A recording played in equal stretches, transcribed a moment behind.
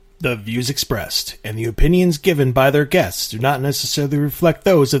The views expressed and the opinions given by their guests do not necessarily reflect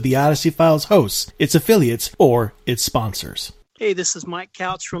those of the Odyssey Files hosts, its affiliates, or its sponsors. Hey, this is Mike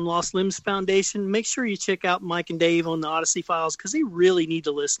Couch from Lost Limbs Foundation. Make sure you check out Mike and Dave on the Odyssey Files because they really need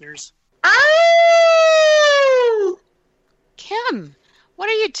the listeners. Oh! Kim, what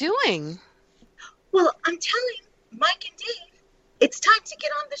are you doing? Well, I'm telling Mike and Dave, it's time to get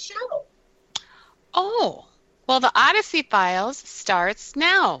on the show. Oh, well, the Odyssey Files starts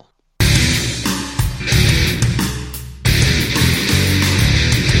now.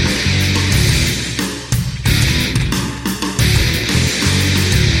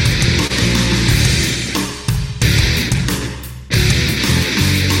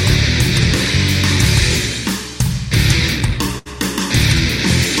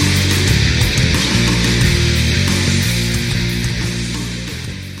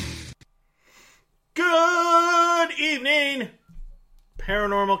 Good evening,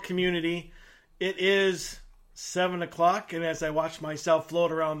 paranormal community. It is 7 o'clock, and as I watch myself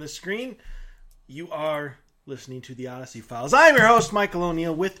float around the screen, you are listening to the Odyssey Files. I'm your host, Michael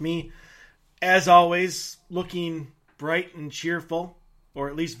O'Neill. With me, as always, looking bright and cheerful, or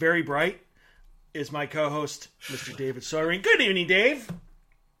at least very bright, is my co-host, Mr. David Soering. Good evening, Dave.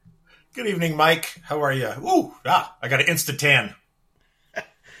 Good evening, Mike. How are you? Ooh, I got an instant tan.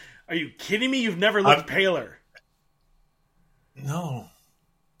 Are you kidding me? You've never looked paler. No.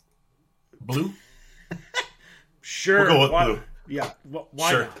 Blue? Sure. We'll go with blue. Yeah.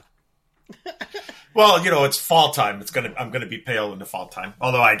 Why sure. not? Well, you know, it's fall time. I'm gonna be pale in the fall time.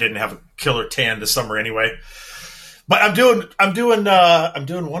 Although I didn't have a killer tan this summer anyway. But I'm doing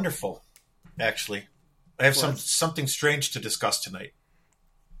wonderful. Actually, I have something strange to discuss tonight.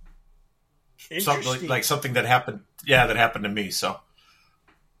 Something that happened. Yeah, that happened to me. So.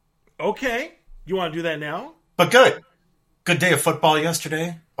 Okay. You want to do that now? But good. Good day of football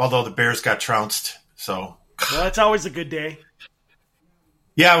yesterday, although the Bears got trounced. So. Well, that's always a good day.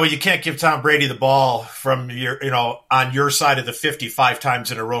 Yeah, well, you can't give Tom Brady the ball from on your side of the 55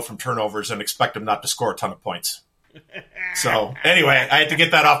 times in a row from turnovers and expect him not to score a ton of points. So, anyway, I had to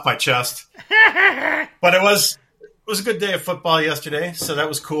get that off my chest. But it was a good day of football yesterday, so that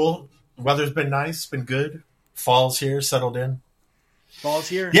was cool. Weather's been nice, been good. Fall's here, settled in. Fall's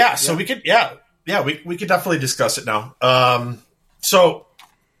here. Yeah, so we could we could definitely discuss it now. So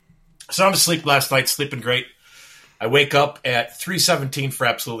I'm asleep last night, sleeping great. I wake up at 3:17 for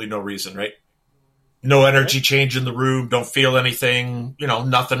absolutely no reason, right? No energy change in the room, don't feel anything,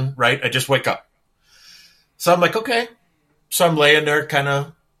 nothing, right? I just wake up. So I'm like, okay. So I'm laying there kind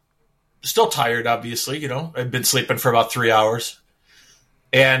of still tired, obviously, I've been sleeping for about 3 hours.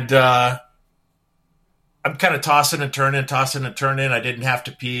 And I'm kind of tossing and turning. I didn't have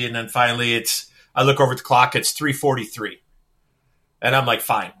to pee. And then finally I look over at the clock. It's 3:43. And I'm like,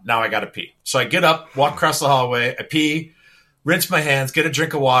 fine, now I got to pee. So I get up, walk across the hallway. I pee, rinse my hands, get a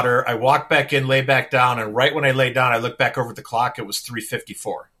drink of water. I walk back in, lay back down. And right when I lay down, I look back over at the clock. It was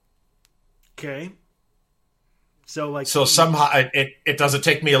 3:54. Okay. So somehow it doesn't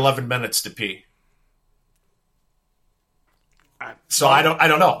take me 11 minutes to pee. So I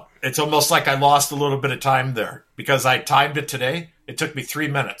don't know. It's almost like I lost a little bit of time there because I timed it today. It took me 3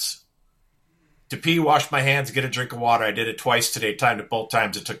 minutes to pee, wash my hands, get a drink of water. I did it twice today. Timed it both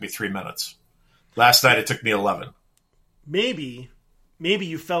times. It took me 3 minutes. Last night it took me 11. Maybe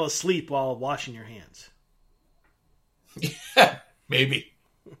you fell asleep while washing your hands. Yeah, maybe.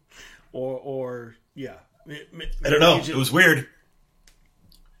 Or yeah. I don't know. It was weird.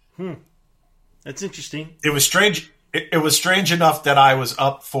 That's interesting. It was strange. It was strange enough that I was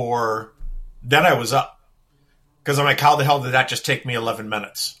up then I was up. Because I'm like, how the hell did that just take me 11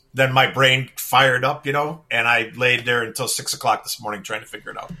 minutes? Then my brain fired up, and I laid there until 6 o'clock this morning trying to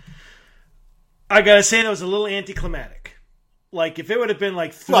figure it out. I gotta say that was a little anticlimactic. Like, if it would have been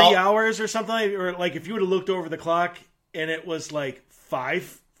like 3 hours or something, or like if you would have looked over the clock and it was like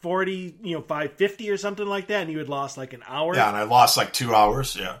 5:40, 5:50 or something like that, and you had lost like an hour. Yeah, and I lost like 2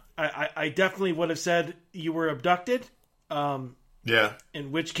 hours, yeah. I definitely would have said you were abducted. Yeah.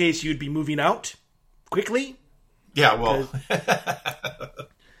 In which case you'd be moving out quickly. Yeah, well.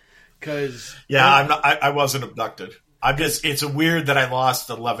 Because I wasn't abducted. It's weird that I lost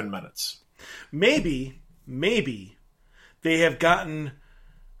 11 minutes. Maybe they have gotten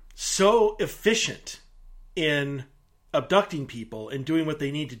so efficient in abducting people and doing what they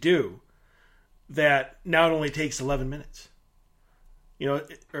need to do that now it only takes 11 minutes.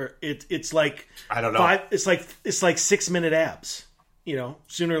 It's like I don't know. It's like 6 minute abs.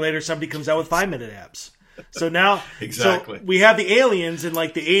 Sooner or later somebody comes out with 5 minute abs. So now, Exactly. So we have the aliens in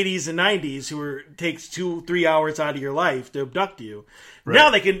like the 80s and 90s who takes 2-3 hours out of your life to abduct you. Right. Now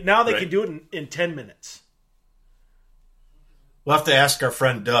they can do it in 10 minutes. We'll have to ask our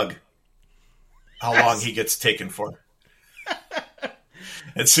friend Doug how long he gets taken for.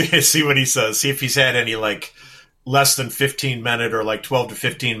 And see what he says. See if he's had any like less than 15-minute or like 12 to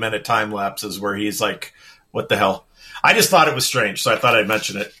 15-minute time lapses where he's like, what the hell? I just thought it was strange, so I thought I'd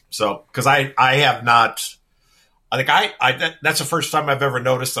mention it. So, because I have not, I think that's the first time I've ever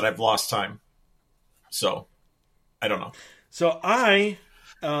noticed that I've lost time. So, I don't know. So I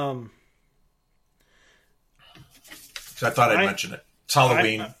thought I'd mention it. It's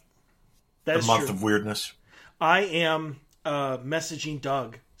Halloween, that's the month true. of weirdness. I am messaging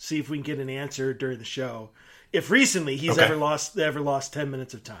Doug, see if we can get an answer during the show. If recently he's ever lost 10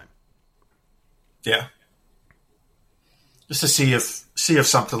 minutes of time. Yeah. Just to see if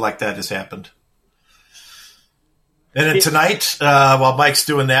something like that has happened. And then tonight, while Mike's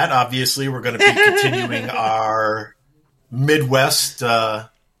doing that, obviously we're going to be continuing our Midwest urban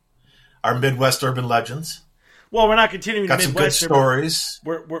legends. Well, we're not continuing. Got some good stories.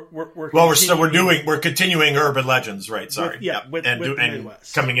 We're continuing urban legends, right? Sorry, with the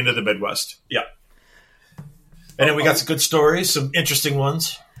Midwest, coming into the Midwest. Yeah, and then we got some good stories, some interesting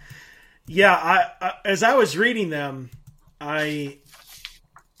ones. Yeah, I as I was reading them, I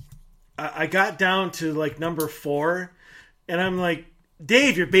got down to like number 4, and I'm like,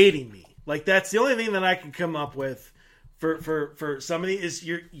 Dave, you're baiting me. Like that's the only thing that I can come up with for some of these is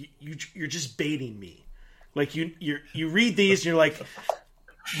you're just baiting me. Like you read these and you're like,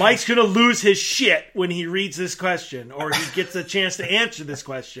 Mike's gonna lose his shit when he reads this question or he gets a chance to answer this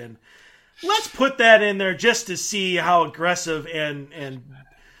question. Let's put that in there just to see how aggressive and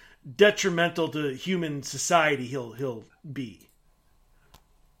detrimental to human society he'll be.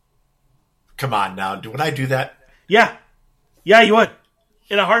 Come on now, would I do that? Yeah, you would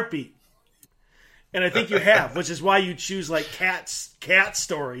in a heartbeat. And I think you have, which is why you choose like cat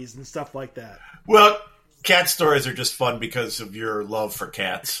stories and stuff like that. Well, cat stories are just fun because of your love for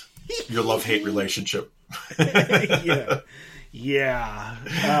cats, your love-hate relationship. Yeah.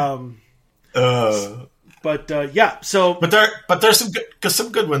 So, but there's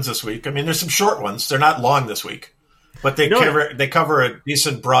some good ones this week. I mean, there's some short ones. They're not long this week, but they cover a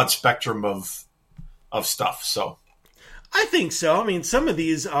decent broad spectrum of stuff. So, I think so. I mean, some of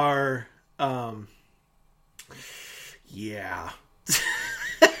these are,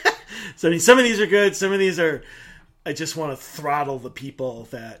 So I mean, some of these are good. Some of these are. I just want to throttle the people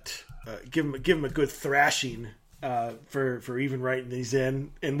that give them a good thrashing for even writing these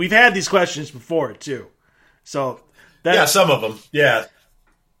in. And we've had these questions before too. So some of them. Yeah,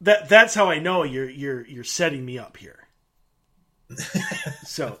 that's how I know you're setting me up here.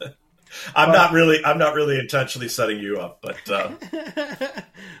 So I'm not really intentionally setting you up, but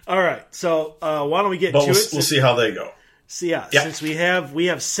all right. So why don't we get to it? We'll see how they go. So since we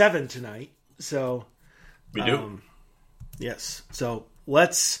have 7 tonight, so we do. Yes. So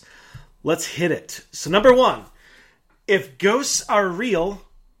let's hit it. So number 1, if ghosts are real,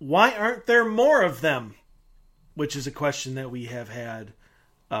 why aren't there more of them? Which is a question that we have had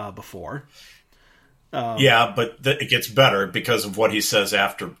before. But it gets better because of what he says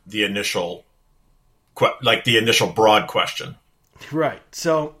after the initial, the initial broad question. Right.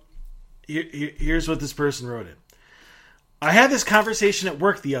 So here's what this person wrote in. I had this conversation at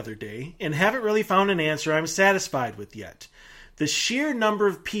work the other day and haven't really found an answer I'm satisfied with yet. The sheer number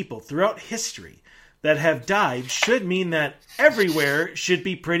of people throughout history that have died should mean that everywhere should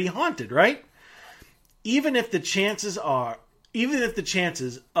be pretty haunted, right? Even if the chances of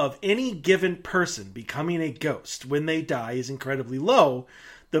any given person becoming a ghost when they die is incredibly low,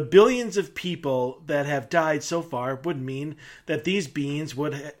 the billions of people that have died so far would mean that these beings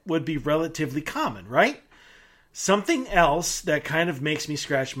would be relatively common, right? Something else that kind of makes me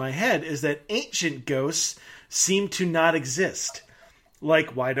scratch my head is that ancient ghosts seem to not exist.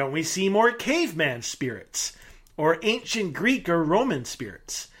 Like, why don't we see more caveman spirits? Or ancient Greek or Roman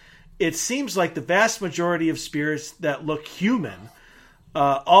spirits? It seems like the vast majority of spirits that look human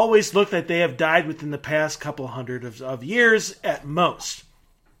always look like they have died within the past couple hundred of years at most.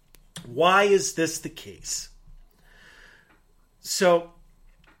 Why is this the case? So,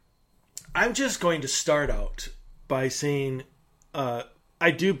 I'm just going to start out by saying I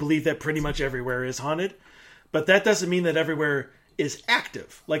do believe that pretty much everywhere is haunted, but that doesn't mean that everywhere is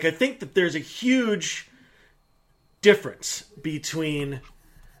active. Like, I think that there's a huge difference between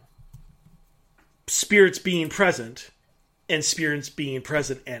spirits being present and spirits being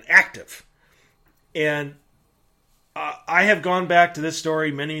present and active. And I have gone back to this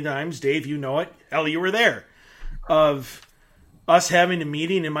story many times. Dave, you know it. Hell, you were there. Of us having a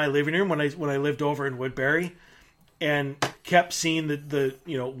meeting in my living room when I lived over in Woodbury, and kept seeing the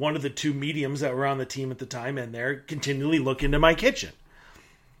one of the two mediums that were on the team at the time, and they're continually look into my kitchen.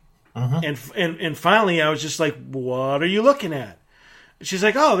 And finally, I was just like, "What are you looking at?" She's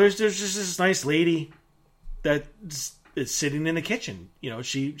like, "Oh, there's just this nice lady that is sitting in the kitchen.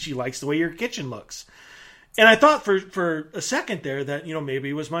 She likes the way your kitchen looks." And I thought for a second there that maybe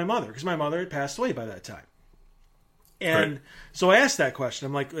it was my mother, because my mother had passed away by that time. And so I asked that question.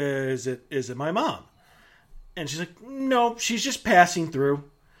 I'm like, "Is it my mom?" And she's like, "No, she's just passing through."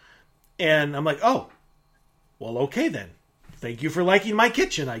 And I'm like, "Oh, well, okay then. Thank you for liking my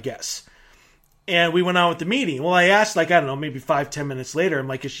kitchen, I guess." And we went on with the meeting. Well, I asked, I don't know, maybe 5-10 minutes later, I'm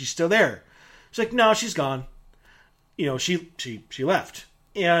like, "Is she still there?" She's like, "No, she's gone. She left."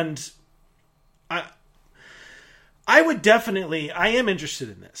 And I would definitely, I am interested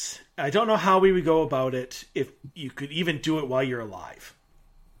in this. I don't know how we would go about it if you could even do it while you're alive.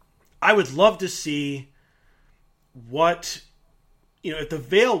 I would love to see what, if the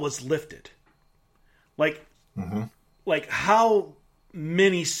veil was lifted, like how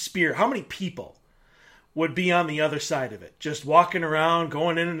many people would be on the other side of it, just walking around,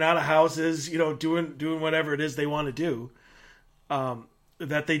 going in and out of houses, doing whatever it is they want to do,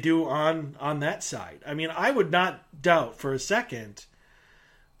 that they do on that side. I mean, I would not doubt for a second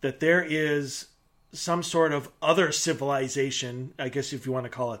that there is some sort of other civilization, I guess if you want to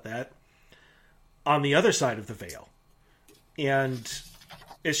call it that, on the other side of the veil. And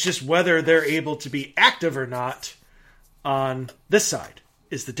it's just whether they're able to be active or not on this side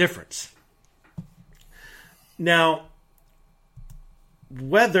is the difference. Now,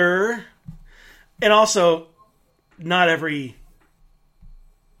 whether, and also not every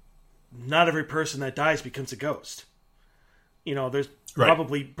person that dies becomes a ghost. There's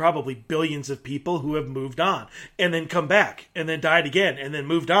probably billions of people who have moved on and then come back and then died again and then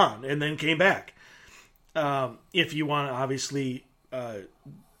moved on and then came back. If you want to obviously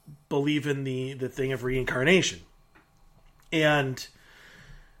believe in the thing of reincarnation. And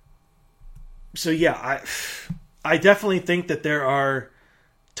so, yeah, I definitely think that there are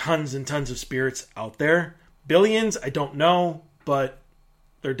tons and tons of spirits out there. Billions, I don't know, but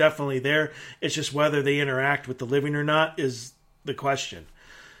they're definitely there. It's just whether they interact with the living or not is the question.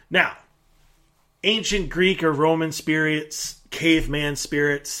 Now, ancient Greek or Roman spirits, caveman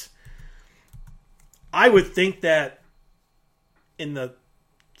spirits, I would think that in the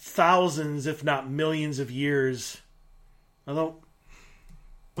thousands, if not millions of years, although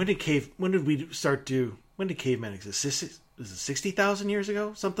when did cavemen exist? Is it 60,000 years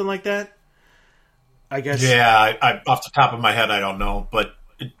ago? Something like that? I guess. Yeah, I off the top of my head, I don't know, but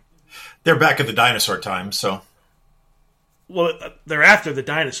they're back at the dinosaur time, so. Well, they're after the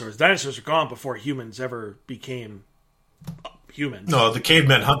dinosaurs. Dinosaurs are gone before humans ever became humans. No, the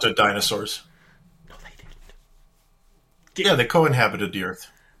cavemen hunted dinosaurs. No, they didn't. Yeah, they co-inhabited the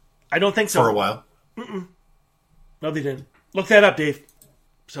Earth. I don't think so. For a while. No, they didn't. Look that up, Dave.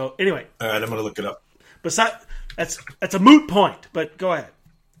 So, anyway. All right, I'm going to look it up. That's a moot point, but go ahead.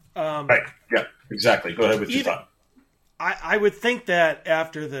 Right, yeah, exactly. Go ahead with your thought. I would think that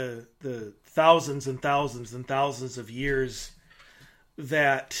after the thousands and thousands and thousands of years,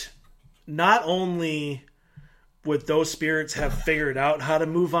 that not only would those spirits have figured out how to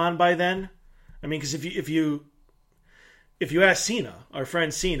move on by then. I mean, because if you ask Cena, our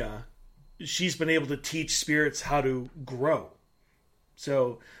friend Cena, she's been able to teach spirits how to grow.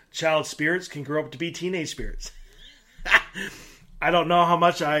 So child spirits can grow up to be teenage spirits. I don't know how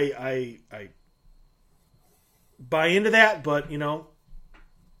much I buy into that, but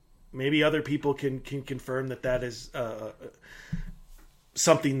maybe other people can confirm that is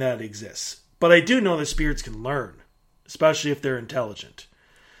something that exists. But I do know that spirits can learn, especially if they're intelligent.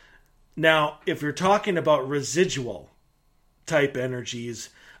 Now, if you're talking about residual type energies,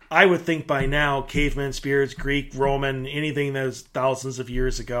 I would think by now caveman spirits, Greek, Roman, anything that was thousands of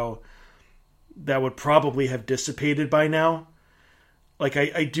years ago, that would probably have dissipated by now. Like,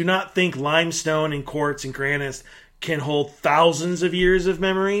 I do not think limestone and quartz and granite can hold thousands of years of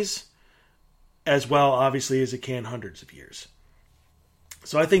memories as well, obviously, as it can hundreds of years.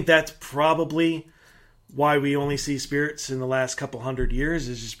 So I think that's probably why we only see spirits in the last couple hundred years,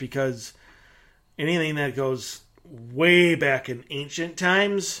 is just because anything that goes way back in ancient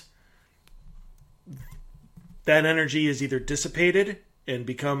times, that energy is either dissipated and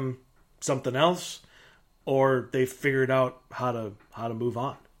become something else, or they've figured out how to move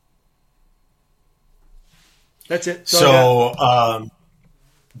on. That's it. So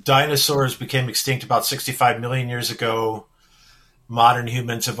dinosaurs became extinct about 65 million years ago. Modern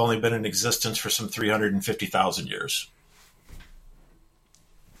humans have only been in existence for some 350,000 years.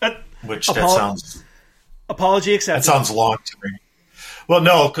 Which that sounds... Apology accepted. That sounds long to me. Well,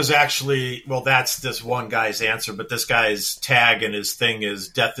 no, because actually, that's this one guy's answer, but this guy's tag and his thing is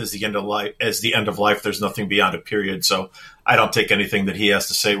death is the end of life. As the end of life, there's nothing beyond a period. So I don't take anything that he has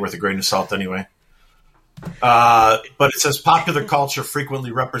to say worth a grain of salt anyway. But it says popular culture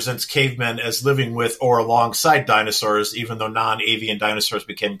frequently represents cavemen as living with or alongside dinosaurs, even though non-avian dinosaurs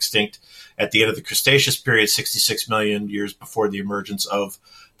became extinct at the end of the Cretaceous period, 66 million years before the emergence of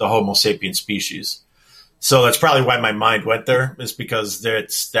the Homo sapiens species. So that's probably why my mind went there, is because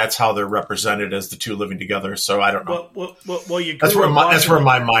that's how they're represented as the two living together. So I don't know. Well, you that's where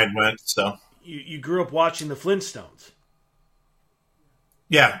my mind went. So you grew up watching the Flintstones.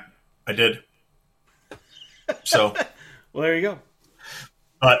 Yeah, I did. So well, there you go.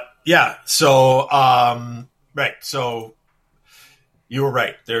 But yeah, so right. So you were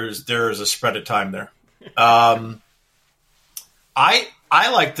right. There is a spread of time there. I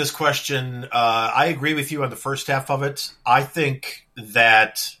like this question. I agree with you on the first half of it. I think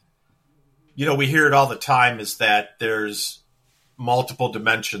that, we hear it all the time, is that there's multiple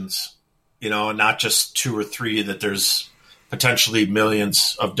dimensions, and not just 2 or 3, that there's potentially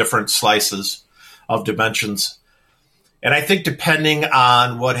millions of different slices of dimensions. And I think depending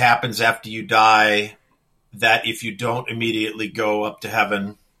on what happens after you die, that if you don't immediately go up to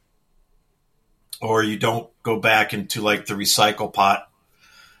heaven, or you don't go back into like the recycle pot,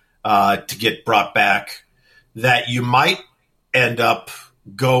 to get brought back, that you might end up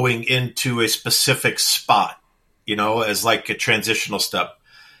going into a specific spot, as like a transitional step.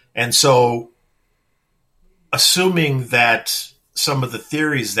 And so assuming that some of the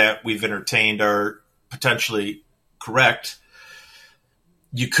theories that we've entertained are potentially correct,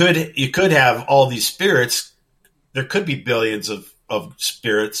 you could have all these spirits. There could be billions of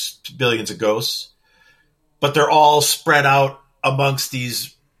spirits, billions of ghosts, but they're all spread out amongst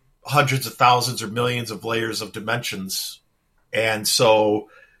these hundreds of thousands or millions of layers of dimensions. And so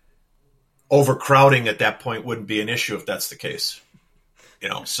overcrowding at that point wouldn't be an issue if that's the case.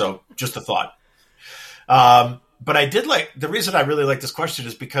 So just a thought. But I did the reason I really like this question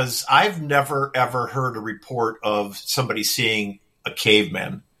is because I've never, ever heard a report of somebody seeing a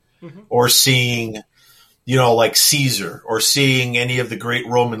caveman, or seeing, like Caesar, or seeing any of the great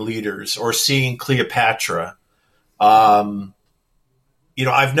Roman leaders, or seeing Cleopatra.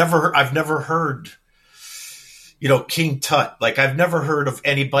 I've never heard, King Tut. Like, I've never heard of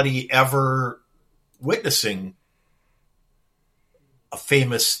anybody ever witnessing a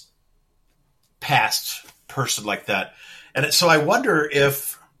famous past person like that. And so I wonder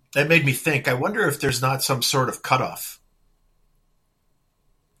if, that made me think, I wonder if there's not some sort of cutoff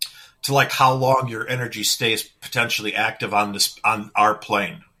to like how long your energy stays potentially active on our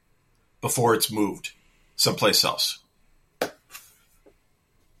plane before it's moved someplace else.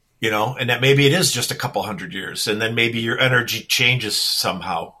 And that maybe it is just a couple hundred years, and then maybe your energy changes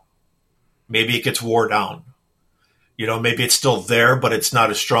somehow. Maybe it gets wore down. Maybe it's still there, but it's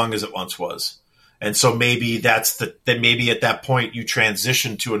not as strong as it once was. And so maybe that maybe at that point you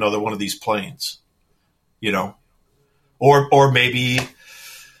transition to another one of these planes, or maybe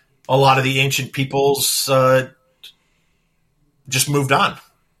a lot of the ancient peoples just moved on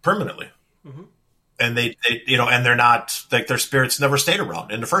permanently. Mm-hmm. And they and they're not, like, their spirits never stayed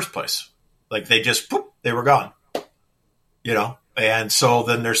around in the first place. Like, they just, poof, they were gone, and so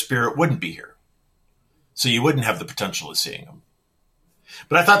then their spirit wouldn't be here. So you wouldn't have the potential of seeing them.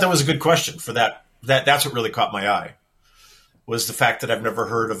 But I thought that was a good question for that. That's what really caught my eye, was the fact that I've never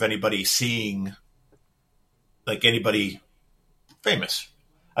heard of anybody seeing, like, anybody famous.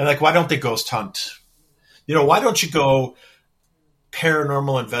 I'm like, why don't they ghost hunt? Why don't you go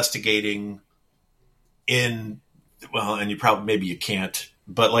paranormal investigating and you probably, maybe you can't,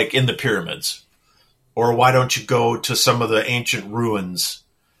 but like in the pyramids? Or why don't you go to some of the ancient ruins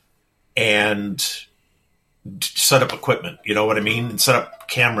and set up equipment, you know what I mean? And set up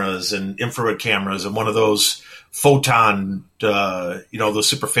cameras and infrared cameras and one of those photon, those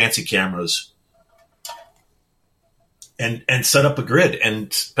super fancy cameras, and set up a grid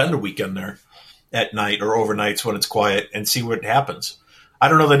and spend a weekend there at night or overnights when it's quiet and see what happens. I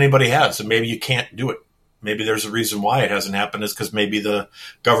don't know that anybody has, and maybe you can't do it. Maybe there's a reason why it hasn't happened, is because maybe the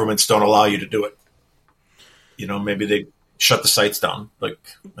governments don't allow you to do it. Maybe they shut the sites down,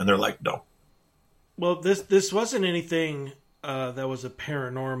 and they're like, no. Well, this wasn't anything that was a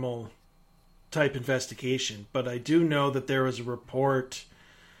paranormal type investigation, but I do know that there was a report.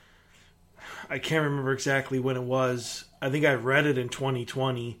 I can't remember exactly when it was, I think I read it in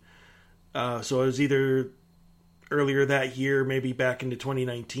 2020. So it was either earlier that year, maybe back into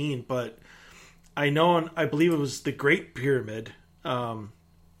 2019. But I know, and I believe it was the Great Pyramid.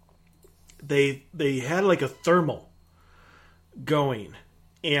 They had like a thermal going,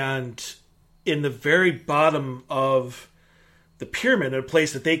 and in the very bottom of the pyramid, a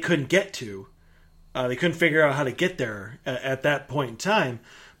place that they couldn't get to, they couldn't figure out how to get there at that point in time,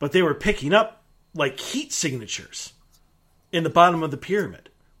 but they were picking up like heat signatures in the bottom of the pyramid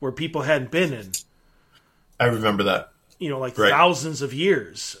where people hadn't been in. I remember that. Like thousands of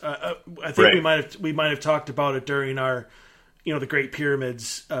years. I think we might have talked about it during our, the Great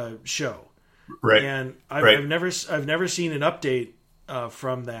Pyramids show. Right. And I've never seen an update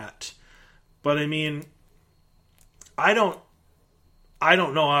from that. But I mean, I don't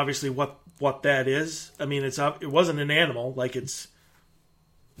know obviously what that is. I mean, it wasn't an animal, like it's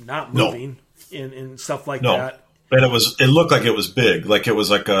not moving in stuff like that. But it looked like it was big, like it was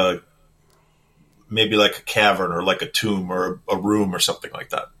like maybe like a cavern or like a tomb or a room or something like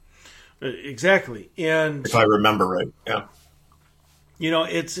that. Exactly. And if I remember right. Yeah.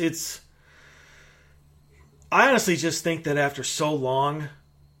 It's I honestly just think that after so long,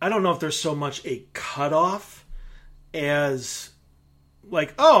 I don't know if there's so much a cutoff as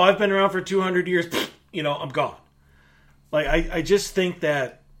like, oh, I've been around for 200 years, I'm gone. Like, I just think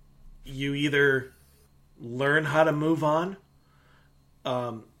that you either learn how to move on,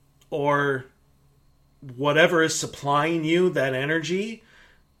 or whatever is supplying you that energy,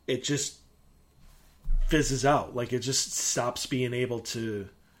 it just fizzes out. Like, it just stops being able to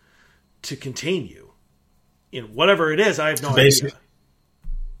contain you. Whatever it is, I have no idea.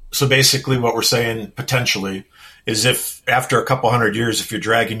 So basically what we're saying potentially is if after a couple hundred years, if you're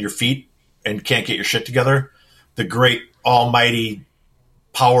dragging your feet and can't get your shit together, the great almighty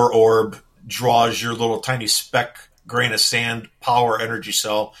power orb draws your little tiny speck, grain of sand, power energy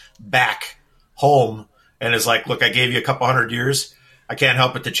cell back home and is like, look, I gave you a couple hundred years. I can't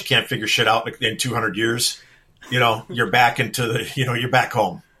help it that you can't figure shit out in 200 years. You're back you're back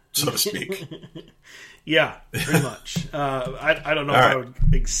home, so to speak. Yeah, pretty much. I don't know if I would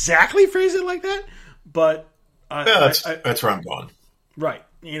exactly phrase it like that, but that's where I'm going. Right.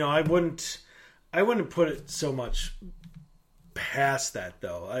 I wouldn't put it so much past that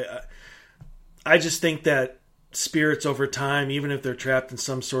though. I just think that spirits over time, even if they're trapped in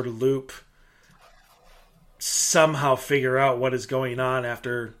some sort of loop, somehow figure out what is going on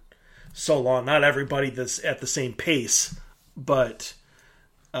after so long. Not everybody that's at the same pace, but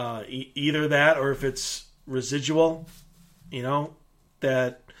either that or if it's residual,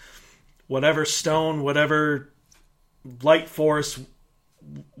 that whatever stone, whatever light force,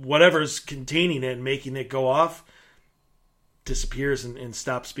 whatever's containing it and making it go off disappears and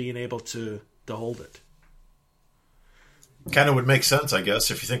stops being able to hold it. Kind of would make sense, I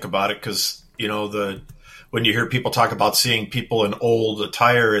guess, if you think about it, because when you hear people talk about seeing people in old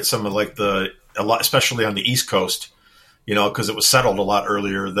attire, it's some of like a lot, especially on the East Coast, because it was settled a lot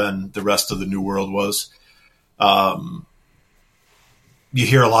earlier than the rest of the New World was. You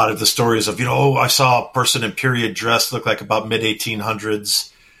hear a lot of the stories of, I saw a person in period dress look like about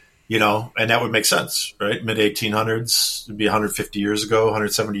mid-1800s, and that would make sense, right? Mid-1800s would be 150 years ago,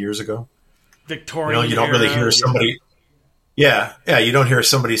 170 years ago. Victorian you don't really hear somebody... Yeah, you don't hear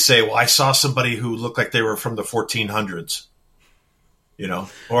somebody say, well, I saw somebody who looked like they were from the 1400s,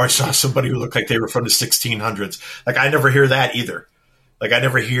 or I saw somebody who looked like they were from the 1600s. Like, I never hear that either. Like, I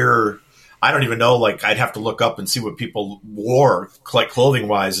don't even know, like, I'd have to look up and see what people wore, like,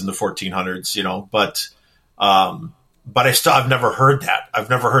 clothing-wise in the 1400s, but I've never heard that. I've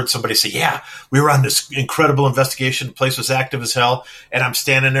never heard somebody say, yeah, we were on this incredible investigation. The place was active as hell. And I'm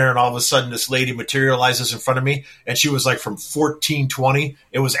standing there and all of a sudden this lady materializes in front of me. And she was like from 1420.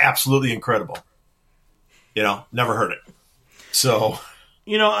 It was absolutely incredible. Never heard it. So,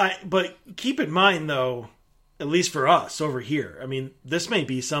 but keep in mind though, at least for us over here, I mean, this may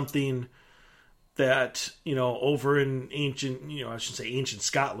be something that, over in ancient, I shouldn't say ancient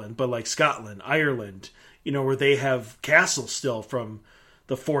Scotland, but like Scotland, Ireland, where they have castles still from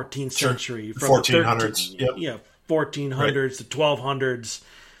the 14th century, from 1400s, 1400s to 1200s.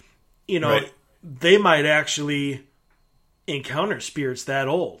 Right. They might actually encounter spirits that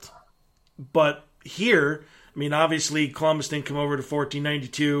old. But here, I mean, obviously Columbus didn't come over to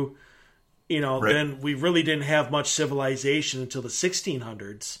 1492. Right. Then we really didn't have much civilization until the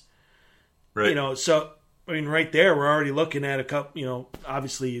 1600s. Right. So I mean, right there, we're already looking at a couple.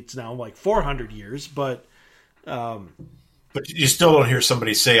 Obviously it's now like 400 years, but you still don't hear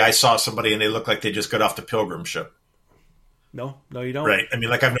somebody say, I saw somebody and they look like they just got off the pilgrim ship. No, you don't. Right. I mean,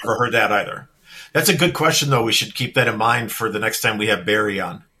 like, I've never heard that either. That's a good question, though. We should keep that in mind for the next time we have Barry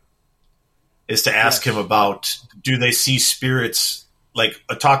on, is to ask him about, do they see spirits, like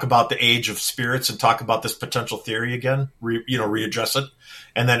talk about the age of spirits and talk about this potential theory again, readdress it,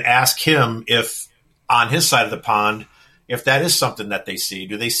 and then ask him if on his side of the pond, if that is something that they see.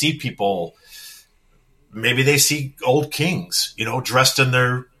 Do they see people, maybe they see old kings, dressed in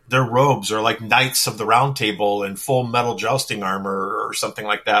their robes, or like knights of the round table in full metal jousting armor or something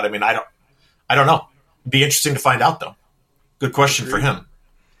like that. I mean, I don't know. It'd be interesting to find out, though. Good question for him.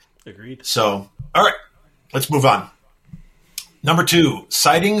 Agreed. So, all right, let's move on. Number 2,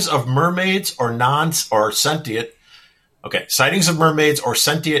 sightings of mermaids or sentient. Okay, sightings of mermaids or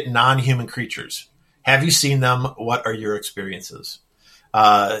sentient non-human creatures. Have you seen them? What are your experiences?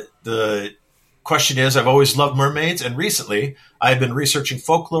 The question is, I've always loved mermaids, and recently I have been researching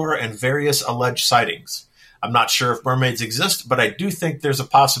folklore and various alleged sightings. I'm not sure if mermaids exist, but I do think there's a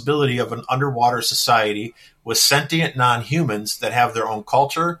possibility of an underwater society with sentient non-humans that have their own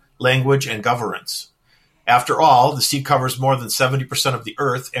culture, language, and governance. After all, the sea covers more than 70% of the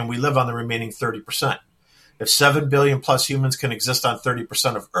Earth, and we live on the remaining 30%. If 7 billion plus humans can exist on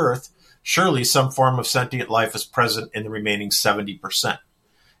 30% of Earth, surely some form of sentient life is present in the remaining 70%.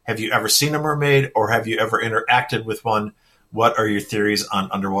 Have you ever seen a mermaid, or have you ever interacted with one? What are your theories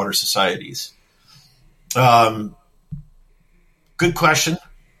on underwater societies? Good question.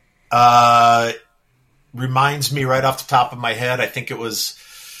 Reminds me right off the top of my head, I think it was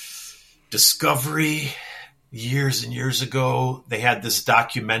Discovery years and years ago. They had this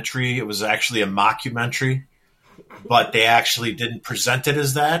documentary. It was actually a mockumentary, but they actually didn't present it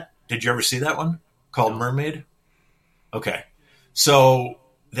as that. Did you ever see that one called Mermaid? Okay. So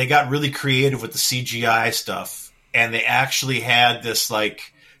they got really creative with the CGI stuff, and they actually had this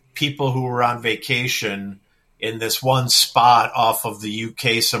like people who were on vacation in this one spot off of the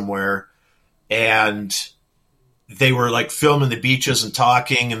UK somewhere, and they were like filming the beaches and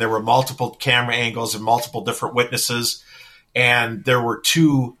talking, and there were multiple camera angles and multiple different witnesses, and there were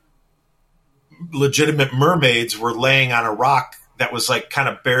 2 legitimate mermaids were laying on a rock that was like kind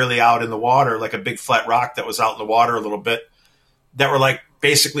of barely out in the water, like a big flat rock that was out in the water a little bit, that were like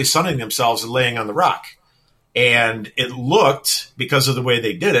basically sunning themselves and laying on the rock. And it looked, because of the way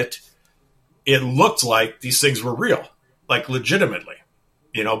they did it, it looked like these things were real, like legitimately,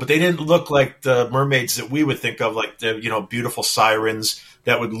 but they didn't look like the mermaids that we would think of, like the, beautiful sirens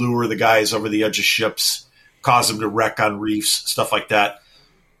that would lure the guys over the edge of ships, cause them to wreck on reefs, stuff like that.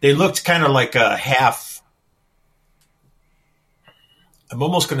 They looked kind of like a half, I'm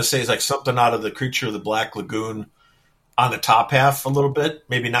almost going to say it's like something out of the Creature of the Black Lagoon on the top half a little bit,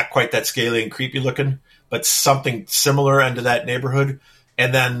 maybe not quite that scaly and creepy looking, but something similar into that neighborhood.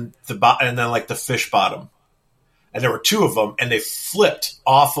 And then like the fish bottom. And there were 2 of them, and they flipped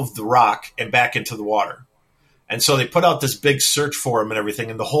off of the rock and back into the water. And so they put out this big search for them and everything.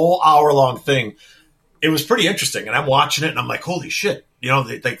 And the whole hour-long thing, it was pretty interesting. And I'm watching it, and I'm like, holy shit.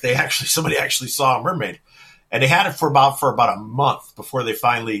 Somebody actually saw a mermaid. And they had it for about a month before they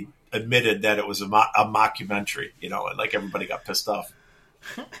finally admitted that it was a mockumentary, and like everybody got pissed off.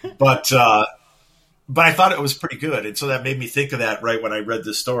 But I thought it was pretty good. And so that made me think of that right when I read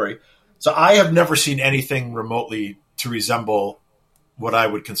this story. So I have never seen anything remotely to resemble what I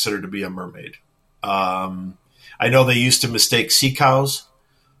would consider to be a mermaid. I know they used to mistake sea cows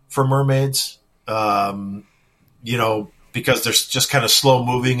for mermaids, because they're just kind of slow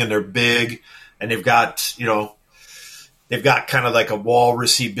moving and they're big, and they've got kind of like a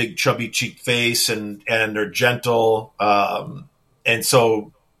walrusy, big chubby cheek face, and they're gentle. And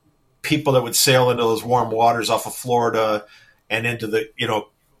so people that would sail into those warm waters off of Florida and into the,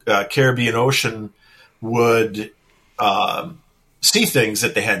 Caribbean Ocean would see things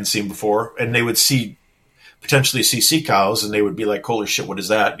that they hadn't seen before, and they would potentially see sea cows, and they would be like, holy shit, what is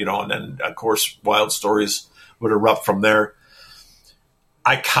that? And then of course wild stories would erupt from there.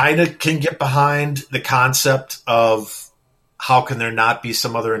 I kind of can get behind the concept of how can there not be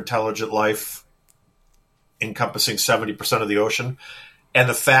some other intelligent life encompassing 70% of the ocean. And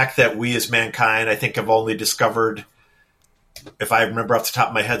the fact that we as mankind, I think, have only discovered, if I remember off the top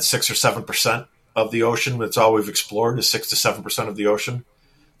of my head, 6 or 7% of the ocean. That's all we've explored is 6 to 7% of the ocean.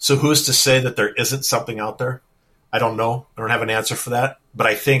 So who's to say that there isn't something out there? I don't know. I don't have an answer for that. But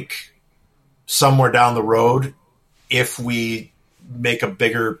I think somewhere down the road, if we make a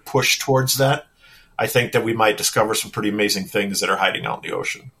bigger push towards that, I think that we might discover some pretty amazing things that are hiding out in the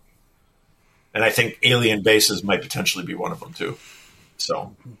ocean. And I think alien bases might potentially be one of them too.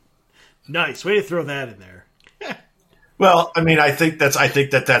 So nice way to throw that in there. Well, I mean, I think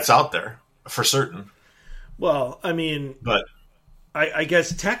that's out there for certain. Well, I mean, but I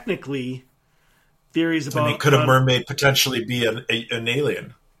guess technically theories about. I mean, could a mermaid potentially be an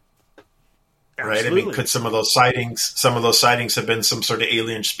alien? Right. Absolutely. I mean, could some of those sightings have been some sort of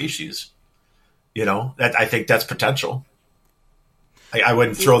alien species? I think that's potential. I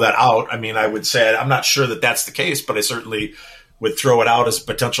wouldn't throw that out. I mean, I would say I'm not sure that that's the case, but I certainly would throw it out as a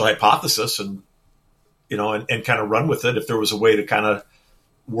potential hypothesis and kind of run with it if there was a way to kind of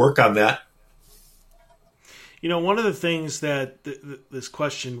work on that. One of the things that this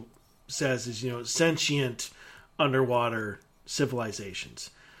question says is, sentient underwater civilizations.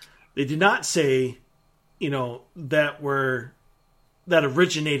 They did not say, that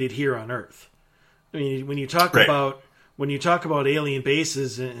originated here on Earth. I mean, when you talk about alien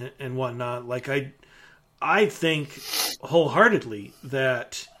bases and whatnot, like I think wholeheartedly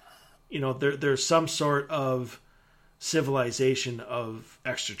that there's some sort of civilization of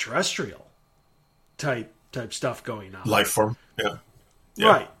extraterrestrial type stuff going on, life form, yeah.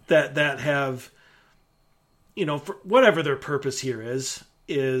 Right, that have for whatever their purpose here is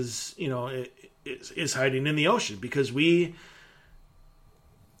hiding in the ocean, because it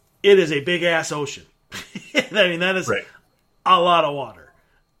is a big ass ocean. I mean, that is a lot of water,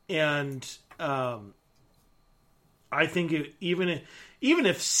 and I think even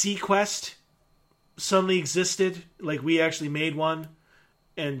if SeaQuest suddenly existed, like we actually made one,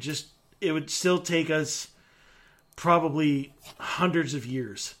 and it would still take us probably hundreds of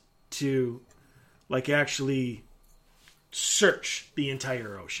years to actually search the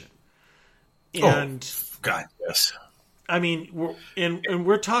entire ocean. And God, yes. I mean,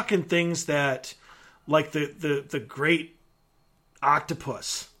 we're talking things that, like the great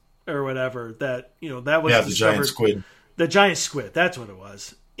octopus or whatever, that that was the giant squid. The giant squid, that's what it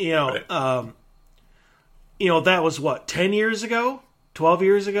was. That was what, 10 years ago, 12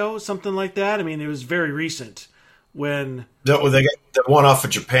 years ago, something like that. I mean, it was very recent when they got the one off of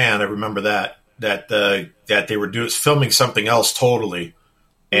Japan. I remember that they were filming something else totally,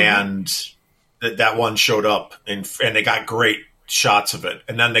 and that one showed up and they got great shots of it.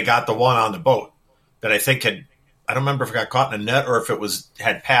 And then they got the one on the boat that I think I don't remember if it got caught in a net or if it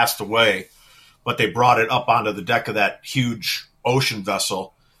had passed away, but they brought it up onto the deck of that huge ocean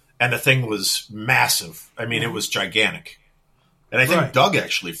vessel, and the thing was massive. I mean, it was gigantic. And I think Doug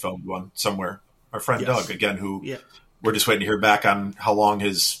actually filmed one somewhere. Our friend Doug, again, who we're just waiting to hear back on how long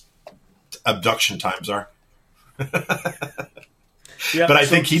his abduction times are. But I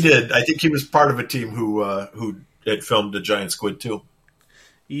think he did. I think he was part of a team who had filmed the giant squid too.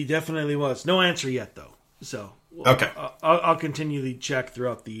 He definitely was. No answer yet, though. So okay, I'll continually check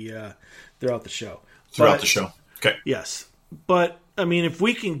throughout the show. Throughout the show, okay. Yes, but I mean, if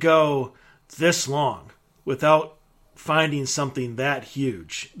we can go this long without finding something that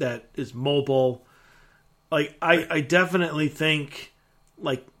huge that is mobile, like I definitely think,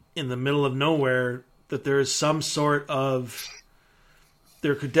 like in the middle of nowhere, that there is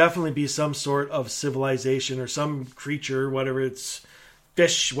there could definitely be some sort of civilization or some creature, whether it's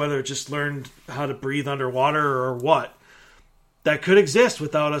fish, whether it just learned how to breathe underwater or what, that could exist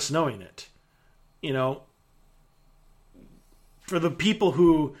without us knowing it. For the people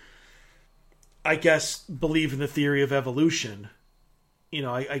who, I guess, believe in the theory of evolution,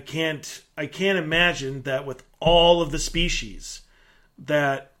 I can't imagine that with all of the species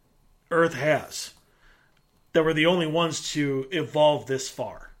that Earth has, that we're the only ones to evolve this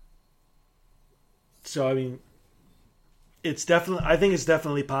far. So, I mean, I think it's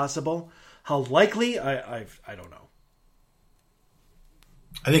definitely possible. How likely, I don't know.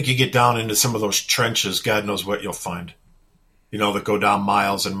 I think you get down into some of those trenches, God knows what you'll find. That go down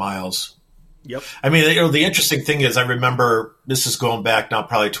miles and miles. Yep. I mean, the interesting thing is, I remember, this is going back now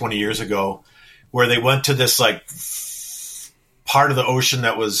probably 20 years ago, where they went to this part of the ocean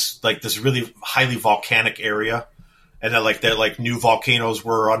that was like this really highly volcanic area, and that new volcanoes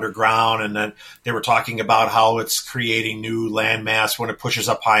were underground, and then they were talking about how it's creating new landmass when it pushes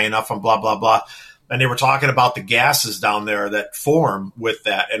up high enough, and blah blah blah. And they were talking about the gases down there that form with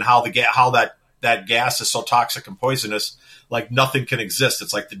that, and how that gas is so toxic and poisonous, like nothing can exist.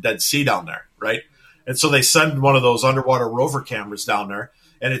 It's like the Dead Sea down there, right? And so they send one of those underwater rover cameras down there,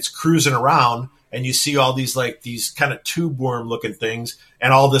 and it's cruising around, and you see all these kind of tube worm looking things,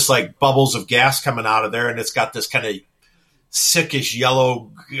 and all this like bubbles of gas coming out of there, and it's got this kind of sickish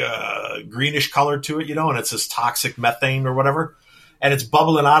yellow, greenish color to it, and it's this toxic methane or whatever, and it's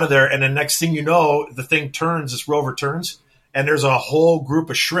bubbling out of there. And the next thing you know, the thing turns, this rover turns, and there's a whole group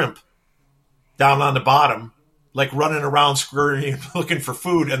of shrimp down on the bottom, like running around scurrying, looking for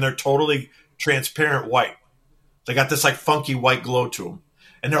food, and they're totally transparent white. They got this like funky white glow to them.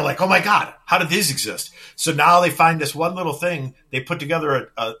 And they're like, oh my God, how did these exist? So now they find this one little thing. They put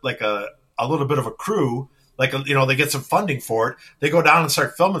together a a little bit of a crew, like, you know, they get some funding for it. They go down and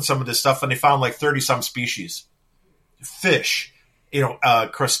start filming some of this stuff, and they found like 30-some species. Fish, you know,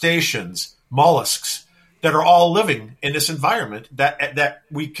 crustaceans, mollusks that are all living in this environment that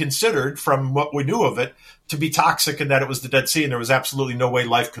we considered, from what we knew of it, to be toxic, and that it was the Dead Sea and there was absolutely no way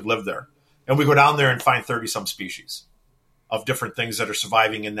life could live there. And we go down there and find 30-some species of different things that are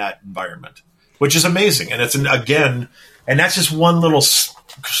surviving in that environment, which is amazing. And it's, and that's just one little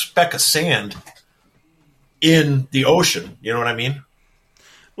speck of sand in the ocean. You know what I mean?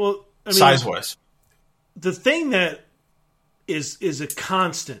 Well, I mean, size-wise. The thing that is a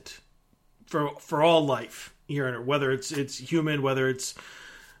constant for all life here on Earth, whether it's human, whether it's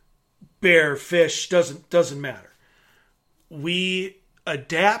bear, fish, doesn't matter. We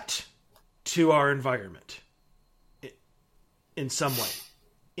adapt to our environment in some way.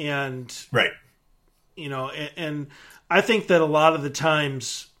 And right. You know, and I think that a lot of the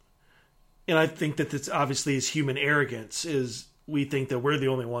times, and I think that this obviously is human arrogance, is we think that we're the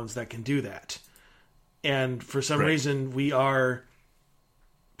only ones that can do that. And for some reason, we are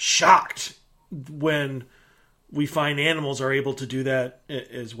shocked when we find animals are able to do that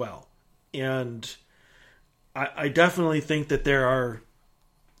as well. And I definitely think that there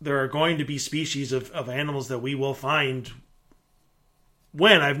are going to be species of animals that we will find,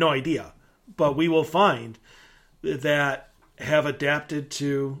 when, I have no idea, but we will find that have adapted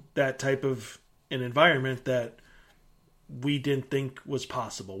to that type of an environment that we didn't think was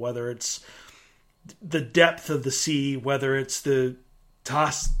possible, whether it's the depth of the sea, whether it's the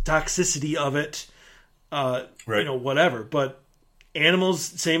toxicity of it, you know, whatever. But animals,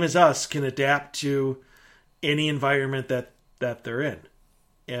 same as us, can adapt to any environment that they're in.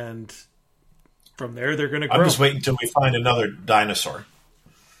 And from there, they're going to grow. I'm just waiting until we find another dinosaur.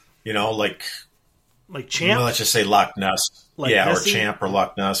 You know, like Champ? Let's just say Loch Ness. Like yeah, Nessie? Or Champ or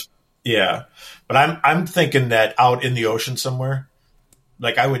Loch Ness. Yeah. But I'm thinking that out in the ocean somewhere,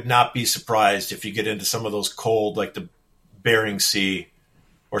 like, I would not be surprised if you get into some of those cold, like the Bering Sea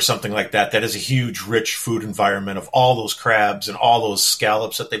or something like that. That is a huge, rich food environment of all those crabs and all those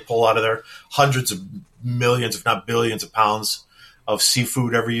scallops that they pull out of there. Hundreds of millions, if not billions of pounds of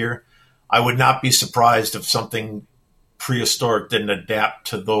seafood every year. I would not be surprised if something prehistoric didn't adapt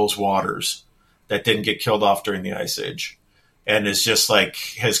to those waters, that didn't get killed off during the Ice Age, and is just like,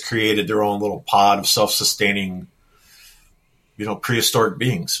 has created their own little pod of self-sustaining, you know, prehistoric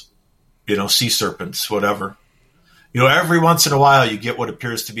beings, you know, sea serpents, whatever. You know, every once in a while you get what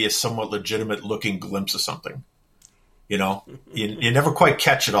appears to be a somewhat legitimate looking glimpse of something. You know, you never quite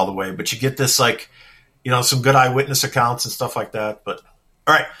catch it all the way, but you get this, like, you know, some good eyewitness accounts and stuff like that. But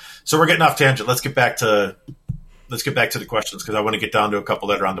all right, so we're getting off tangent. Let's get back to the questions, because I want to get down to a couple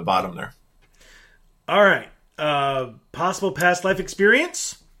that are on the bottom there. All right. Possible past life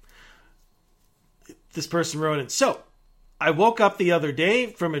experience. This person wrote in. So, I woke up the other day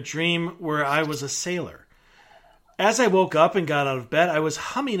from a dream where I was a sailor. As I woke up and got out of bed, I was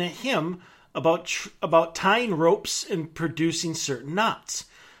humming a hymn about tying ropes and producing certain knots.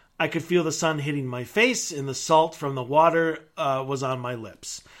 I could feel the sun hitting my face, and the salt from the water was on my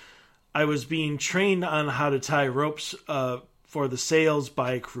lips. I was being trained on how to tie ropes for the sails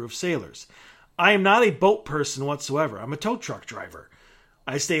by a crew of sailors. I am not a boat person whatsoever. I'm a tow truck driver.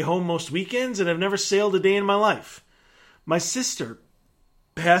 I stay home most weekends and have never sailed a day in my life. My sister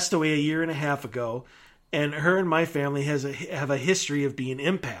passed away a year and a half ago, and her and my family have a history of being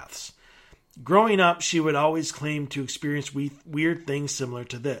empaths. Growing up, she would always claim to experience weird things similar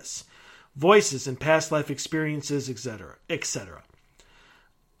to this. Voices and past life experiences, etc., etc.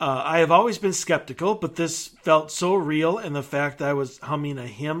 I have always been skeptical, but this felt so real, and the fact that I was humming a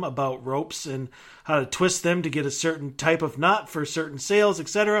hymn about ropes and how to twist them to get a certain type of knot for certain sails,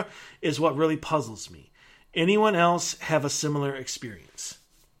 etc., is what really puzzles me. Anyone else have a similar experience?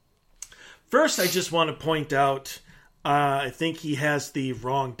 First, I just want to point out, I think he has the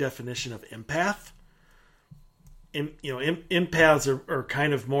wrong definition of empath. Empaths are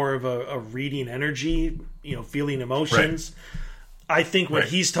kind of more of a reading energy, feeling emotions. Right. I think what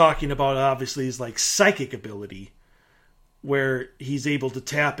he's talking about, obviously, is like psychic ability, where he's able to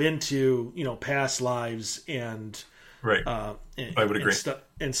tap into, past lives and I would agree,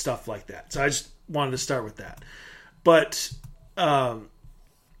 and stuff like that. So I just wanted to start with that. But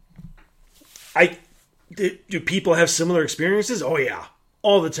do people have similar experiences? Oh yeah,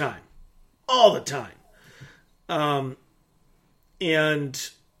 all the time. And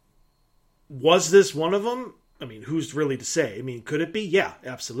was this one of them? I mean, who's really to say? I mean, could it be? Yeah,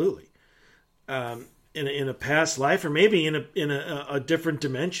 absolutely. In a past life, or maybe in a different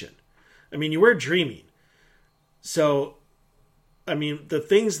dimension. I mean, you were dreaming. So, I mean, the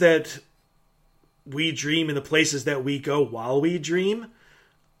things that we dream and the places that we go while we dream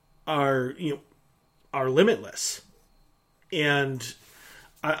are limitless. And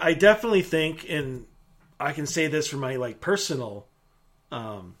I definitely think, and I can say this from my like personal,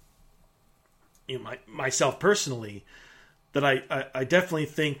 myself personally, that I definitely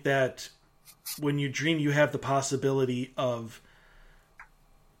think that when you dream, you have the possibility of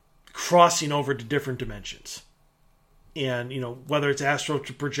crossing over to different dimensions. And, whether it's astral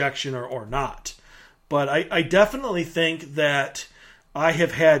projection or not. But I definitely think that I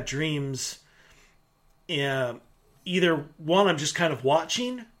have had dreams, either one, I'm just kind of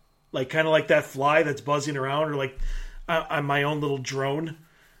watching, kind of like that fly that's buzzing around, or like I'm my own little drone.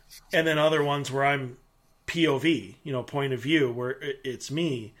 And then other ones where I'm POV, point of view, where it's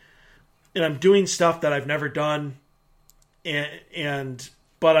me. And I'm doing stuff that I've never done.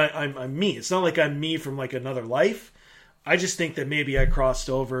 But I'm me. It's not like I'm me from like another life. I just think that maybe I crossed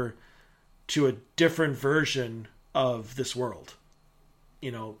over to a different version of this world.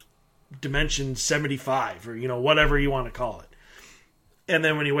 Dimension 75 or, whatever you want to call it. And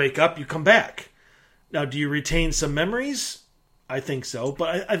then when you wake up, you come back. Now, do you retain some memories? I think so.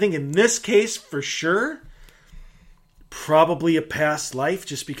 But I think in this case, for sure, probably a past life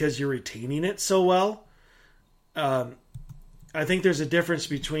just because you're retaining it so well. I think there's a difference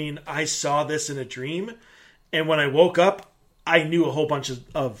between I saw this in a dream and when I woke up, I knew a whole bunch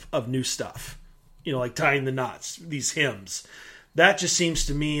of new stuff. Like tying the knots, these hymns. That just seems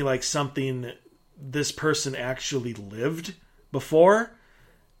to me like something that this person actually lived before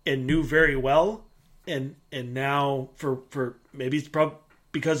and knew very well. And now, for maybe it's probably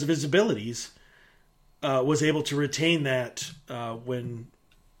because of his abilities, was able to retain that when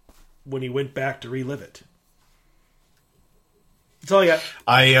he went back to relive it. That's all I got.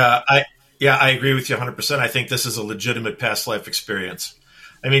 I agree with you 100%. I think this is a legitimate past life experience.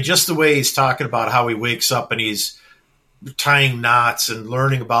 I mean, just the way he's talking about how he wakes up and he's tying knots and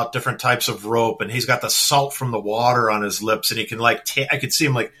learning about different types of rope, and he's got the salt from the water on his lips, and he can I could see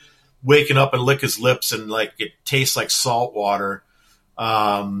him like waking up and lick his lips, and like it tastes like salt water.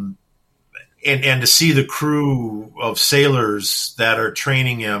 And to see the crew of sailors that are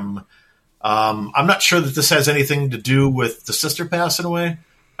training him. I'm not sure that this has anything to do with the sister passing away.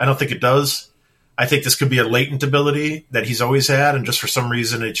 I don't think it does. I think this could be a latent ability that he's always had, and just for some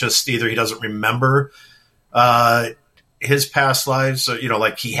reason, it just either he doesn't remember his past lives, or,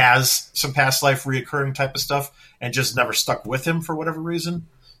 like he has some past life reoccurring type of stuff, and just never stuck with him for whatever reason,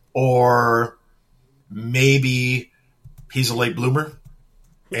 or maybe he's a late bloomer,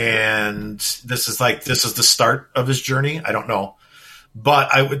 and this is the start of his journey. I don't know. But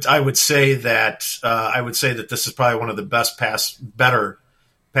I would say that this is probably one of the best better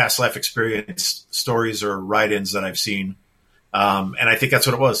past life experience stories or write-ins that I've seen, and I think that's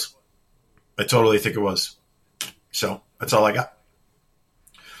what it was. I totally think it was. So that's all I got.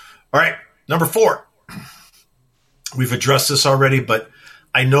 All right, number 4. We've addressed this already, but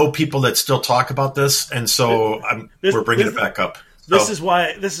I know people that still talk about this, and so we're bringing it back up. This is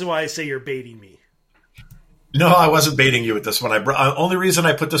why I say you're baiting me. No, I wasn't baiting you with this one. Only reason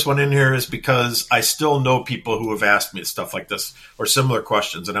I put this one in here is because I still know people who have asked me stuff like this or similar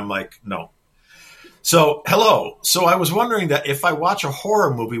questions, and I'm like, no. So, hello. So I was wondering that if I watch a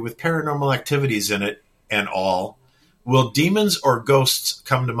horror movie with paranormal activities in it and all, will demons or ghosts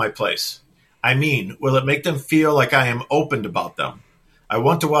come to my place? I mean, will it make them feel like I am open about them? I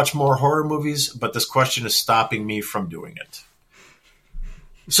want to watch more horror movies, but this question is stopping me from doing it.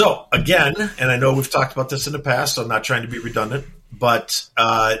 So, again, and I know we've talked about this in the past, so I'm not trying to be redundant, but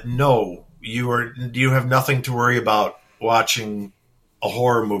no, you have nothing to worry about watching a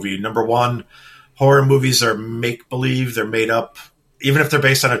horror movie. Number one, horror movies are make-believe. They're made up. Even if they're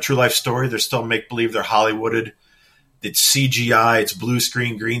based on a true life story, they're still make-believe. They're Hollywooded. It's CGI. It's blue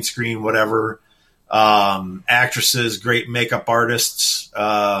screen, green screen, whatever. Actresses, great makeup artists.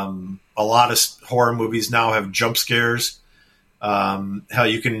 A lot of horror movies now have jump scares. Hell,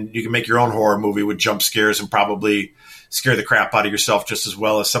 you can make your own horror movie with jump scares and probably scare the crap out of yourself just as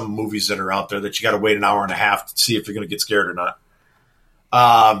well as some movies that are out there that you got to wait an hour and a half to see if you're going to get scared or not.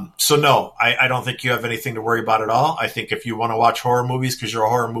 So no, I don't think you have anything to worry about at all. I think if you want to watch horror movies because you're a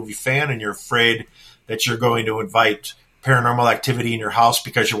horror movie fan and you're afraid that you're going to invite paranormal activity in your house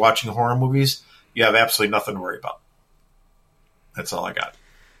because you're watching horror movies, you have absolutely nothing to worry about. That's all I got.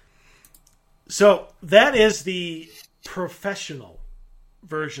 So that is the professional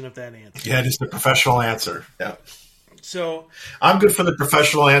version of that answer. Yeah, it is the professional answer. Yeah. So I'm good for the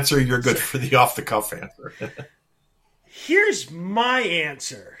professional answer. You're good for the off the cuff answer. Here's my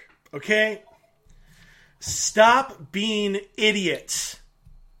answer. Okay. Stop being idiots.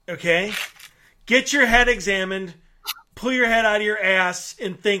 Okay. Get your head examined. Pull your head out of your ass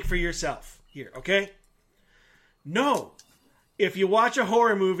and think for yourself here, okay? No. If you watch a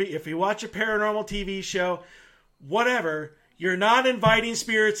horror movie, if you watch a paranormal TV show, whatever, you're not inviting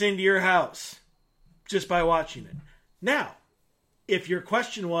spirits into your house just by watching it. Now, if your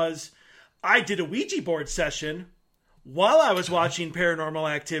question was, I did a Ouija board session while I was watching Paranormal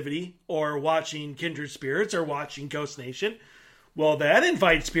Activity or watching Kindred Spirits or watching Ghost Nation, will that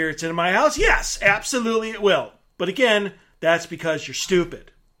invite spirits into my house? Yes, absolutely it will. But again, that's because you're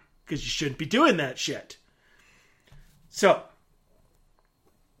stupid. Because you shouldn't be doing that shit. So,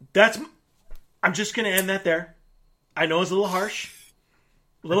 I'm just going to end that there. I know it's a little harsh.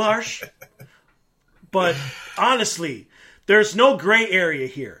 But honestly, there's no gray area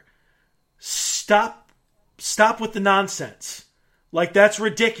here. Stop with the nonsense. Like, that's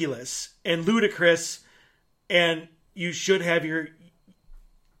ridiculous and ludicrous, and you should be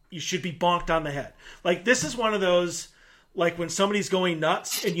bonked on the head. Like, this is one of those, like when somebody's going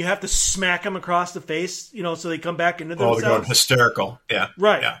nuts and you have to smack them across the face, so they come back into themselves. Oh, they're going hysterical. Yeah.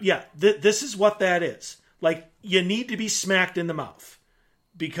 Right. Yeah. This is what that is. Like, you need to be smacked in the mouth,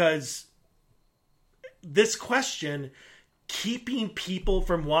 because this question, keeping people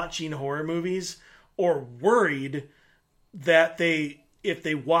from watching horror movies or worried that if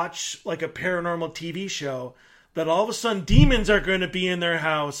they watch like a paranormal TV show, that all of a sudden demons are going to be in their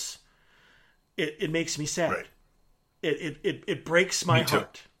house, it makes me sad. Right. It breaks my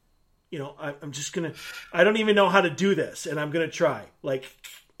heart. I'm just going to, I don't even know how to do this, and I'm going to try. Like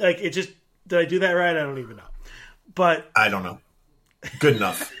it just, did I do that right? I don't even know. But I don't know. Good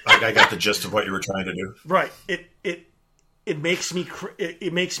enough. Like, I got the gist of what you were trying to do. Right. It makes me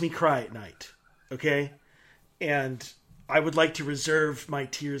it makes me cry at night. Okay? And I would like to reserve my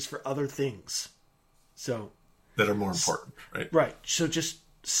tears for other things. So that are more important, right? Right. So just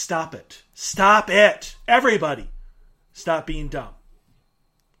stop it. Stop it. Everybody. Stop being dumb.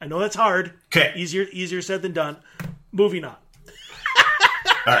 I know that's hard. Okay. Easier said than done. Moving on.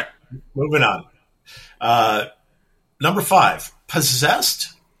 All right. Moving on. Number 5,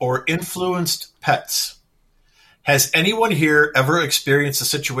 possessed or influenced pets. Has anyone here ever experienced a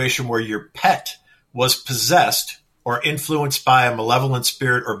situation where your pet was possessed or influenced by a malevolent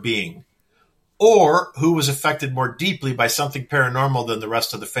spirit or being, or who was affected more deeply by something paranormal than the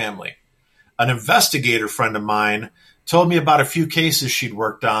rest of the family? An investigator friend of mine told me about a few cases she'd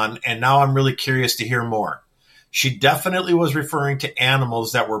worked on, and now I'm really curious to hear more. She definitely was referring to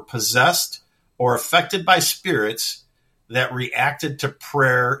animals that were possessed or affected by spirits that reacted to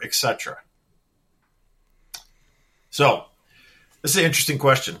prayer, etc. So, this is an interesting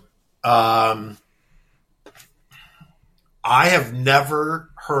question. I have never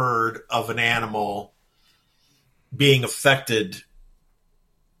heard of an animal being affected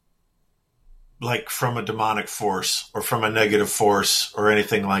like from a demonic force or from a negative force or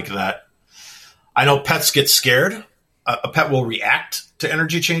anything like that. I know pets get scared. A pet will react to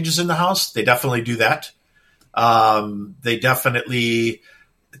energy changes in the house. They definitely do that. They definitely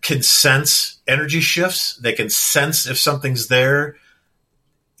can sense energy shifts. They can sense if something's there,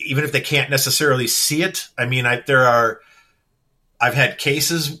 even if they can't necessarily see it. I mean, I've had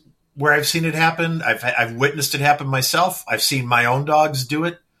cases where I've seen it happen. I've witnessed it happen myself. I've seen my own dogs do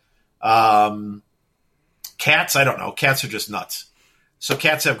it. Cats, I don't know. Cats are just nuts. So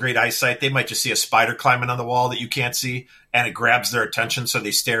cats have great eyesight. They might just see a spider climbing on the wall that you can't see, and it grabs their attention, so they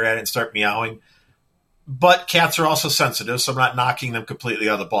stare at it and start meowing. But cats are also sensitive, so I'm not knocking them completely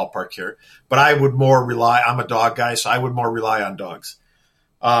out of the ballpark here. But I would more rely – I'm a dog guy, so I would more rely on dogs.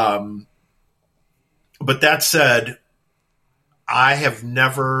 But that said, I have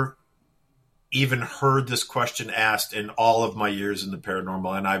never even heard this question asked in all of my years in the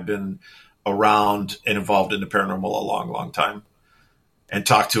paranormal, and I've been around and involved in the paranormal a long, long time and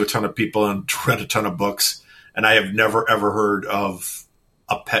talked to a ton of people and read a ton of books, and I have never, ever heard of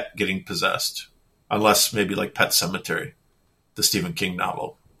a pet getting possessed. Unless maybe like Pet Sematary, the Stephen King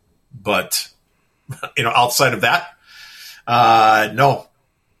novel. But, outside of that, no,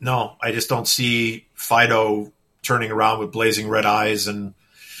 I just don't see Fido turning around with blazing red eyes and,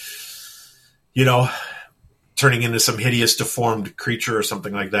 turning into some hideous deformed creature or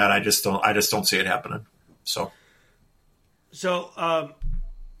something like that. I just don't see it happening. So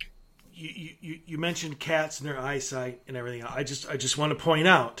you mentioned cats and their eyesight and everything. I just want to point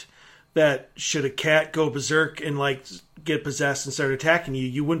out that should a cat go berserk and get possessed and start attacking you,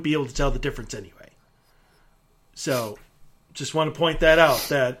 you wouldn't be able to tell the difference anyway. So just want to point that out,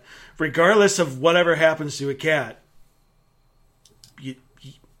 that regardless of whatever happens to a cat, you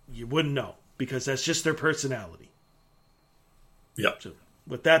wouldn't know, because that's just their personality. Yep. So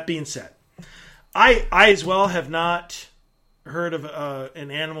with that being said, I as well have not heard of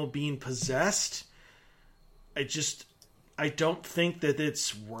an animal being possessed. I don't think that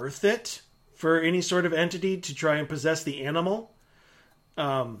it's worth it for any sort of entity to try and possess the animal.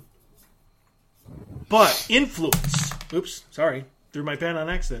 But influence. Oops, sorry. Threw my pen on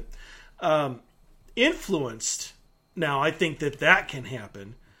accident. Influenced. Now, I think that can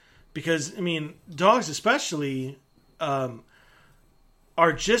happen. Because, I mean, dogs especially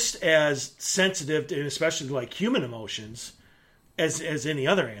are just as sensitive to, and especially like human emotions, as any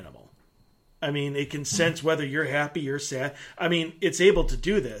other animal. I mean, it can sense whether you're happy or sad. I mean, it's able to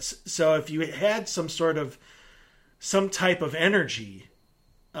do this. So if you had some type of energy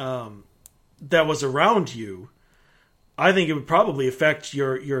that was around you, I think it would probably affect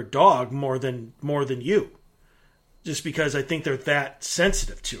your dog more than you, just because I think they're that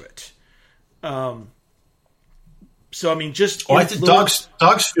sensitive to it. So I mean, just I think dogs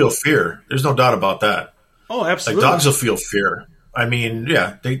feel fear. There's no doubt about that. Oh, absolutely. Like dogs will feel fear. I mean,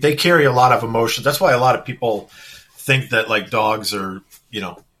 yeah, they carry a lot of emotions. That's why a lot of people think that like dogs are,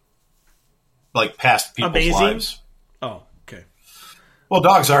 like past people's amazing lives. Oh, okay. Well,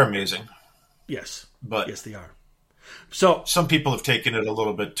 dogs are amazing. Yes, but yes, they are. So some people have taken it a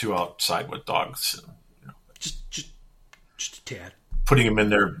little bit too outside with dogs. Just a tad. Putting them in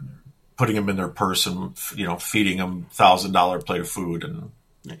their purse and feeding them $1,000 plate of food and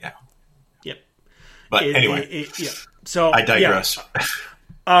yeah. Yep. But anyway, yeah. So I digress.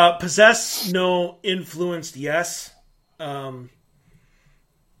 Yeah. Possess, no. Influenced, yes. Yeah,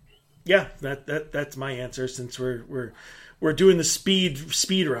 that's my answer since we're doing the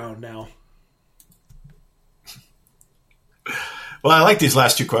speed round now. Well, I like these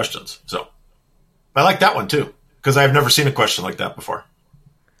last two questions, so I like that one too because I've never seen a question like that before.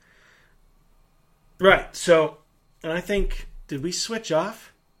 Right. So, and I think, did we switch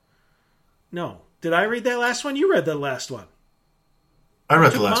off? No. Did I read that last one? You read the last one. I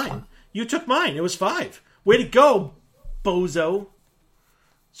read the last one. You took mine. It was 5. Way to go, bozo.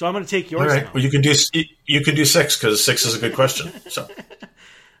 So I'm going to take yours. All right. Now. Well, you can do 6 because 6 is a good question. So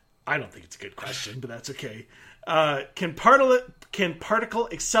I don't think it's a good question, but that's okay. Can particle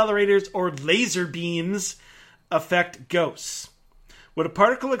accelerators or laser beams affect ghosts? Would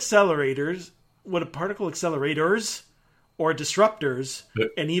particle accelerators or disruptors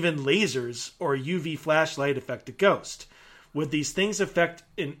and even lasers or UV flashlight affect a ghost? Would these things affect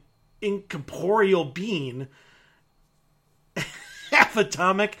an incorporeal being, have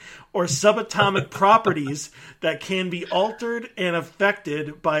atomic or subatomic properties that can be altered and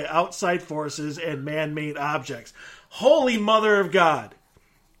affected by outside forces and man-made objects? Holy Mother of God.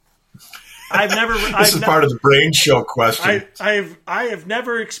 This is part of the brain show question. I have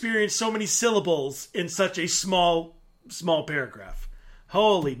never experienced so many syllables in such a small paragraph.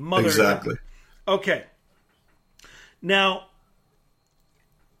 Holy Mother exactly. of God. Okay. Now,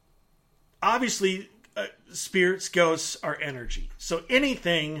 obviously, spirits, ghosts are energy. So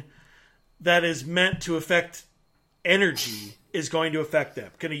anything that is meant to affect energy is going to affect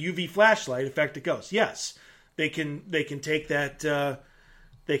them. Can a UV flashlight affect a ghost? Yes. They can take that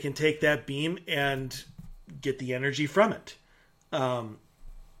beam and get the energy from it.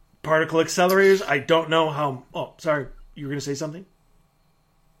 Particle accelerators, I don't know how... Oh, sorry. You were going to say something?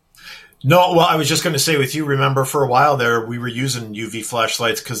 No, well, I was just going to say with you, remember for a while there, we were using UV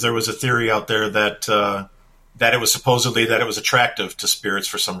flashlights because there was a theory out there that it was supposedly that it was attractive to spirits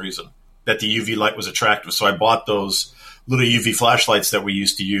for some reason, that the UV light was attractive. So I bought those little UV flashlights that we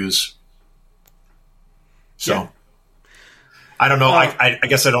used to use. So yeah. I don't know. I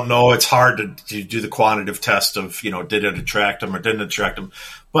guess I don't know. It's hard to do the quantitative test of, did it attract them or didn't attract them.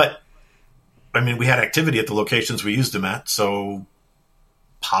 But, I mean, we had activity at the locations we used them at, so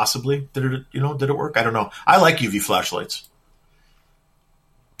possibly did it work? I don't know. I like UV flashlights.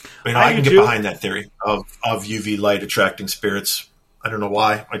 I can get behind that theory of UV light attracting spirits. I don't know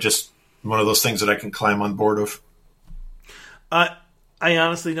why. One of those things that I can climb on board of. I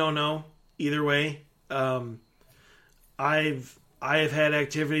honestly don't know either way. I have had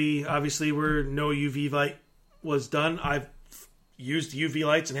activity, obviously, where no UV light was done. I've used UV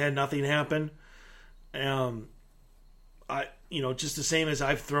lights and had nothing happen. Just the same as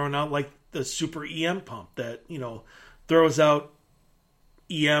I've thrown out like the super EM pump that, throws out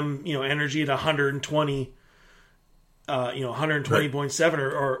EM, energy at 120,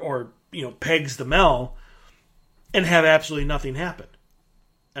 120.7 or pegs the mel and have absolutely nothing happen.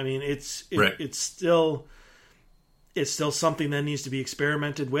 I mean, it's still something that needs to be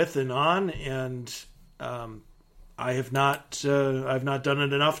experimented with and on, and I've not done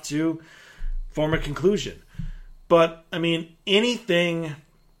it enough to form a conclusion. But I mean, anything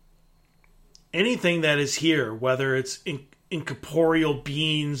anything that is here, whether it's incorporeal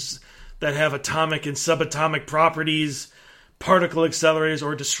beings that have atomic and subatomic properties, particle accelerators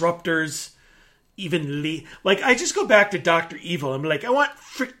or disruptors, even like I just go back to Dr. Evil. I'm like, I want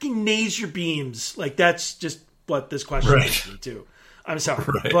freaking laser beams. Like that's just what this question is me too. I'm sorry,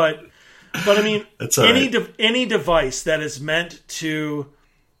 but I mean, any device that is meant to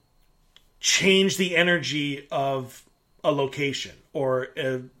change the energy of a location or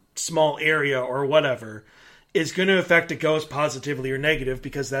a small area or whatever is going to affect a ghost positively or negative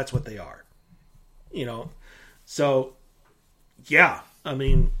because that's what they are. So yeah, I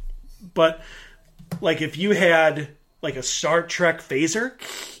mean, but like if you had like a Star Trek phaser,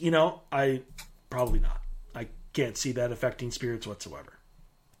 I probably not. I can't see that affecting spirits whatsoever.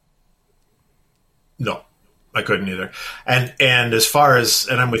 No, I couldn't either. And as far as,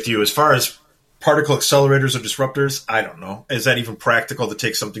 and I'm with you, as far as particle accelerators or disruptors, I don't know. Is that even practical to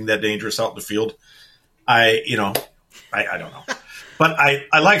take something that dangerous out in the field? I don't know. But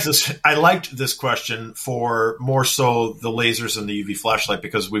I liked this question for more so the lasers and the UV flashlight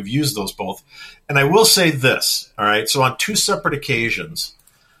because we've used those both. And I will say this, all right? So on 2 separate occasions,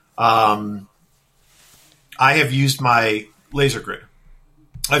 I have used my laser grid.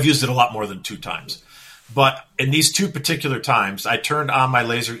 I've used it a lot more than 2 times. But in these 2 particular times, I turned on my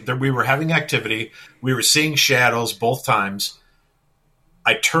laser. We were having activity. We were seeing shadows both times.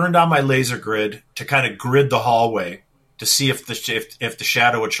 I turned on my laser grid to kind of grid the hallway to see if the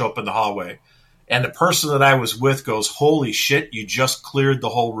shadow would show up in the hallway. And the person that I was with goes, "Holy shit, you just cleared the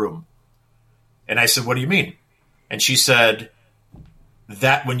whole room." And I said, "What do you mean?" And she said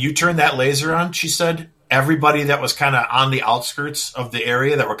that when you turned that laser on, she said, everybody that was kind of on the outskirts of the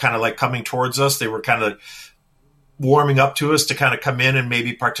area that were kind of like coming towards us, they were kind of warming up to us to kind of come in and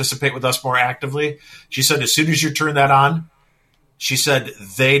maybe participate with us more actively. She said, as soon as you turn that on, she said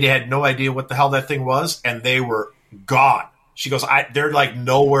they had no idea what the hell that thing was, and they were gone. She goes, they're like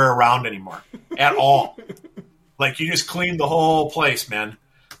nowhere around anymore at all. Like you just cleaned the whole place, man.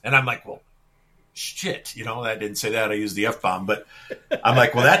 And I'm like, well, shit, I didn't say that. I used the F-bomb, but I'm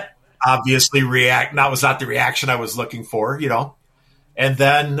like, well, that obviously was not the reaction I was looking for, And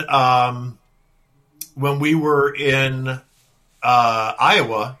then when we were in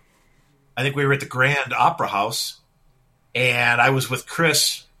Iowa, I think we were at the Grand Opera House, and I was with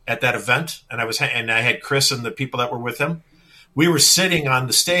Chris at that event, and I had Chris and the people that were with him. We were sitting on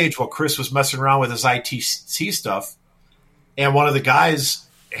the stage while Chris was messing around with his ITC stuff, and one of the guys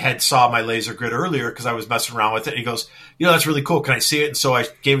had saw my laser grid earlier because I was messing around with it. And he goes, that's really cool. Can I see it? And so I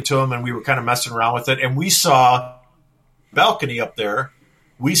gave it to him, and we were kind of messing around with it. And we saw balcony up there.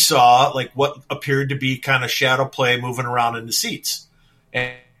 We saw like what appeared to be kind of shadow play moving around in the seats.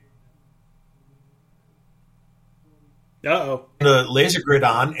 And the laser grid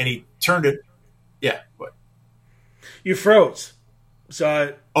on, and he turned it. Yeah. What? You froze.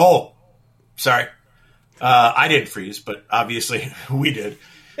 So sorry. I didn't freeze, but obviously we did.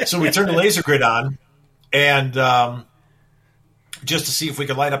 So we turned the laser grid on, and just to see if we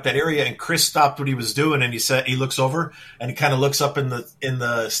could light up that area. And Chris stopped what he was doing, and he looks over, and he kind of looks up in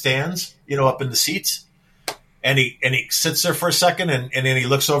the stands, up in the seats, and he sits there for a second, and then he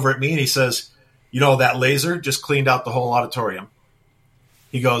looks over at me, and he says, that laser just cleaned out the whole auditorium.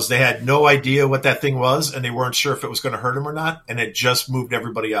 He goes, they had no idea what that thing was, and they weren't sure if it was going to hurt him or not, and it just moved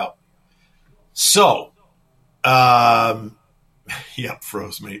everybody out. So,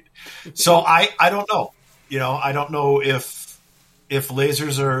 froze, mate. So I don't know. I don't know if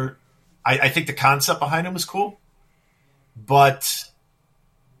lasers are. I think the concept behind them is cool, but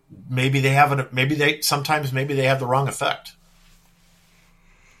maybe they have maybe they have the wrong effect.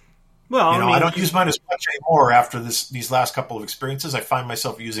 Well, I don't use mine as much anymore after these last couple of experiences. I find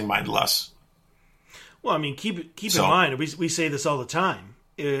myself using mine less. Well, I mean, keep in mind, we say this all the time.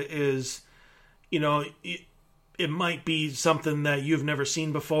 It might be something that you've never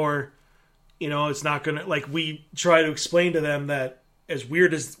seen before. It's not going to, like, we try to explain to them that as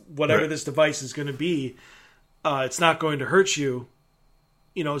weird as whatever this device is going to be, it's not going to hurt you.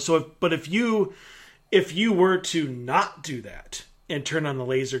 But if you were to not do that and turn on the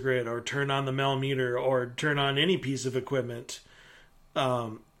laser grid or turn on the millimeter or turn on any piece of equipment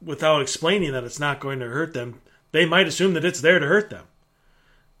without explaining that it's not going to hurt them, they might assume that it's there to hurt them.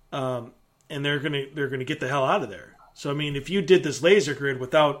 And they're gonna get the hell out of there. So I mean, if you did this laser grid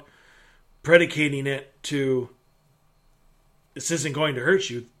without predicating it to this isn't going to hurt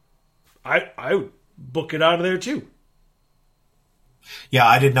you, I would book it out of there too. Yeah,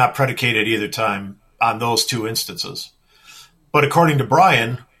 I did not predicate it either time on those 2 instances. But according to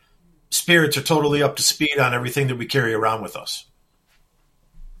Brian, spirits are totally up to speed on everything that we carry around with us.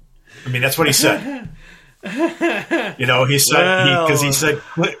 I mean, that's what he said. He said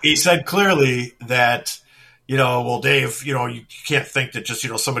he said clearly that, well, Dave, you can't think that just,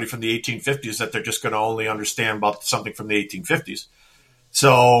 somebody from the 1850s that they're just going to only understand about something from the 1850s.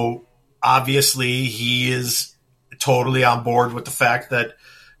 So obviously he is totally on board with the fact that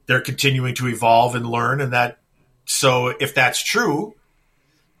they're continuing to evolve and learn, and that, so if that's true,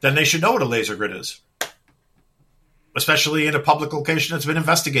 then they should know what a laser grid is, especially in a public location that's been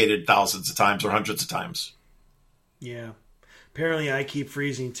investigated thousands of times or hundreds of times. Yeah. Apparently I keep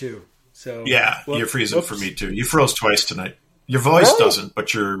freezing too. So yeah, you're freezing for me too. You froze twice tonight. Your voice doesn't,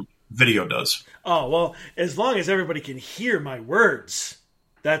 but your video does. Oh, well, as long as everybody can hear my words,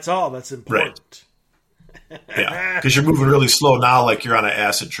 that's all that's important. Right. Yeah, because you're moving really slow now, like you're on an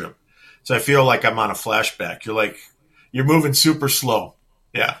acid trip. So I feel like I'm on a flashback. You're moving super slow.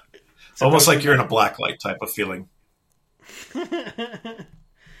 Yeah. It's almost like you're in a blacklight type of feeling.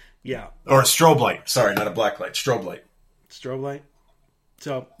 Yeah. Or a strobe light. Sorry, not a blacklight. Strobe light. Strobe light.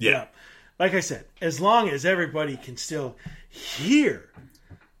 So, yeah. Like I said, as long as everybody can still hear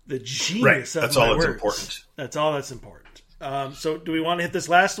the genius of that's my all words. That's important. That's all that's important. So do we want to hit this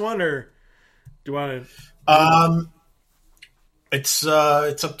last one, or do you want to... It's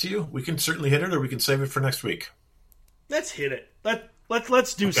up to you. We can certainly hit it, or we can save it for next week. Let's hit it.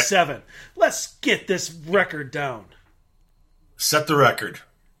 Let's do 7. Let's get this record down. Set the record.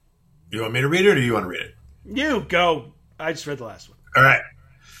 You want me to read it, or you want to read it? You go. I just read the last one. All right.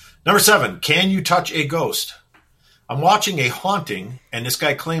 Number 7. Can you touch a ghost? I'm watching a haunting, and this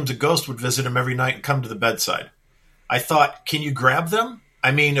guy claims a ghost would visit him every night and come to the bedside. I thought, can you grab them?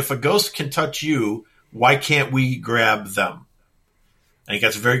 I mean, if a ghost can touch you, why can't we grab them? I think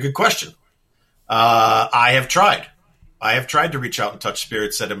that's a very good question. I have tried. I have tried to reach out and touch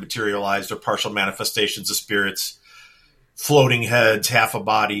spirits that have materialized or partial manifestations of spirits, floating heads, half of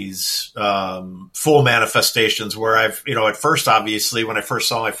bodies, full manifestations where I've, at first, obviously, when I first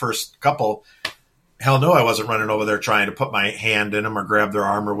saw my first couple, hell no, I wasn't running over there trying to put my hand in them or grab their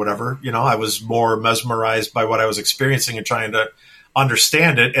arm or whatever. I was more mesmerized by what I was experiencing and trying to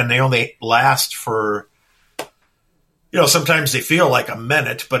understand it. And they only last for, sometimes they feel like a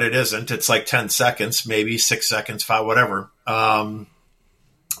minute, but it isn't. It's like 10 seconds, maybe 6 seconds, 5, whatever.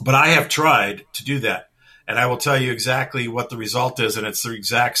 But I have tried to do that. And I will tell you exactly what the result is. And it's the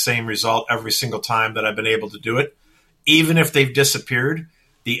exact same result every single time that I've been able to do it. Even if they've disappeared,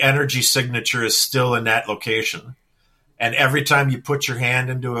 the energy signature is still in that location. And every time you put your hand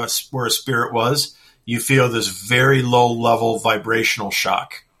into where a spirit was, you feel this very low level vibrational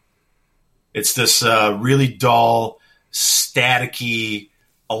shock. It's this really dull, staticky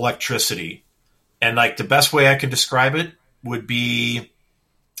electricity. And like the best way I can describe it would be,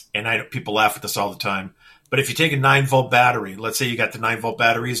 and I know people laugh at this all the time, but if you take a 9-volt battery, let's say you got the 9-volt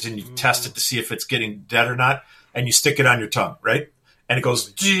batteries and you test it to see if it's getting dead or not, and you stick it on your tongue, right? And it goes,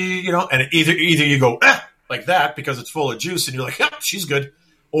 and either you go like that because it's full of juice and you're like, yep, she's good.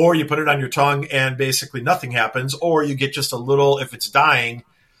 Or you put it on your tongue and basically nothing happens. Or you get just a little, if it's dying,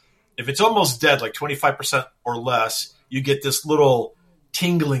 if it's almost dead, like 25% or less, you get this little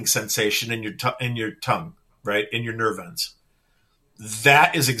tingling sensation in your tongue, right? In your nerve ends.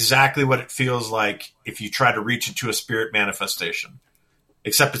 That is exactly what it feels like if you try to reach into a spirit manifestation,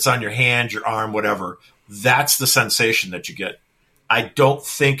 except it's on your hand, your arm, whatever. That's the sensation that you get. I don't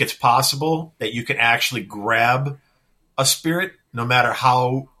think it's possible that you can actually grab a spirit, no matter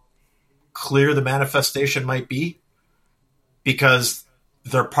how clear the manifestation might be, because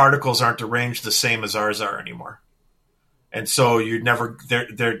their particles aren't arranged the same as ours are anymore. And so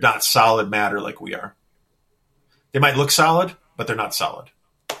they're not solid matter like we are. They might look solid, but they're not solid.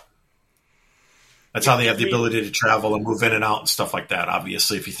 That's how they have the ability to travel and move in and out and stuff like that,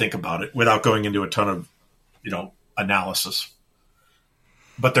 obviously, if you think about it, without going into a ton of, analysis.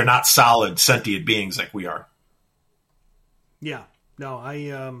 But they're not solid, sentient beings like we are. Yeah. No, I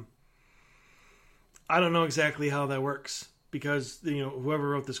don't know exactly how that works because, whoever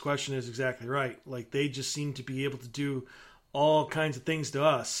wrote this question is exactly right. Like, they just seem to be able to do all kinds of things to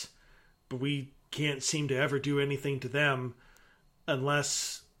us, but we can't seem to ever do anything to them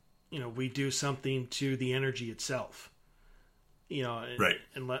unless, we do something to the energy itself. Right.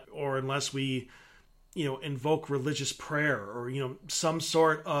 Unless we, invoke religious prayer or, some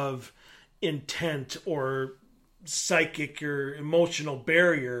sort of intent or psychic or emotional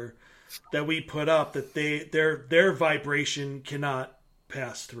barrier that we put up that their vibration cannot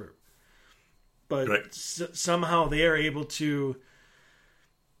pass through. But right. Somehow they are able to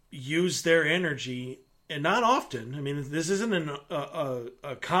use their energy, and not often. I mean, this isn't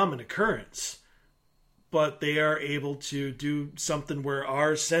a common occurrence, but they are able to do something where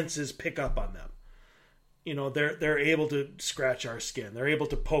our senses pick up on them. You know, they're able to scratch our skin. They're able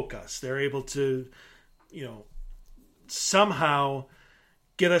to poke us. They're able to, you know, somehow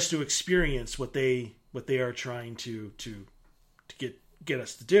get us to experience what they are trying to get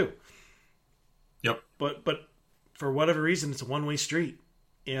us to do. Yep. But for whatever reason, it's a one-way street,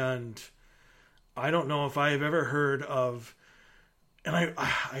 and I don't know if I have ever heard of, and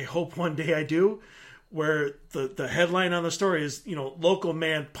I hope one day I do, where the headline on the story is, you know, local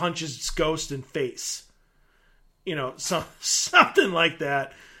man punches ghost in face. You know, something like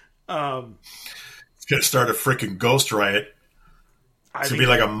that. It's going to start a freaking ghost riot. It's going to be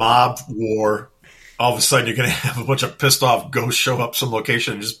like a mob war. All of a sudden, you're going to have a bunch of pissed off ghosts show up some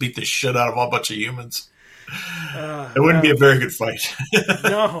location and just beat the shit out of a bunch of humans. It wouldn't be a very good fight.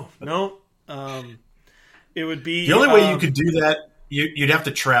 No. It would be... The only way you could do that, you'd have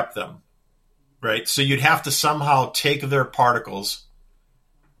to trap them, right? So you'd have to somehow take their particles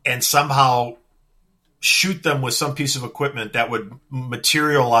and somehow shoot them with some piece of equipment that would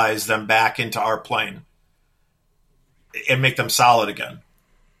materialize them back into our plane and make them solid again.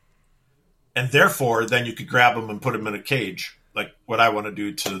 And therefore, then you could grab them and put them in a cage, like what I want to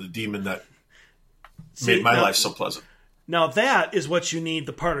do to the demon that made my life so pleasant. Now that is what you need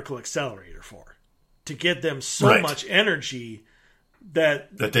the particle accelerator for, to get them so much energy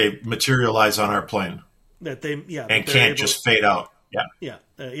that they materialize on our plane. That they and can't just fade out.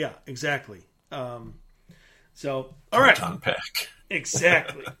 Yeah, exactly. So, all right. Proton pack.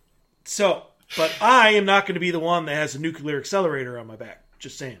 Exactly. So, but I am not going to be the one that has a nuclear accelerator on my back.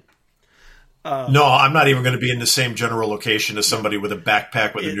 Just saying. No, I'm not even going to be in the same general location as somebody with a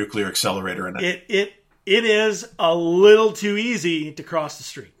backpack with a nuclear accelerator in it. It is a little too easy to cross the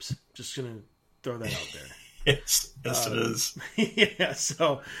streams. Just going to throw that out there. Yes, it is. Yeah,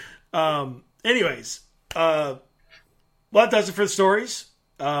 so, anyways, well, that does it for the stories.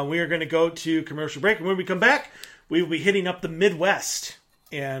 We are going to go to commercial break, and when we come back, we will be hitting up the Midwest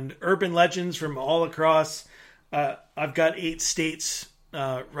and urban legends from all across. I've got 8 states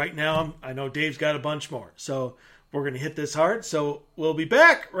right now. I know Dave's got a bunch more, so we're going to hit this hard. So we'll be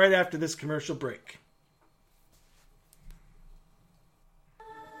back right after this commercial break.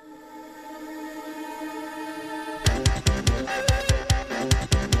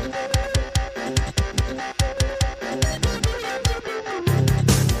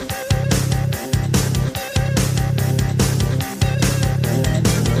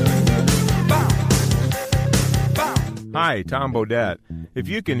 Hi, Tom Bodette. If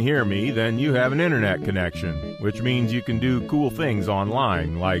you can hear me, then you have an internet connection, which means you can do cool things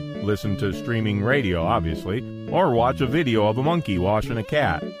online, like listen to streaming radio, obviously, or watch a video of a monkey washing a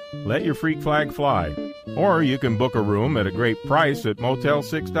cat. Let your freak flag fly. Or you can book a room at a great price at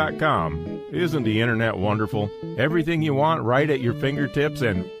Motel6.com. Isn't the internet wonderful? Everything you want right at your fingertips,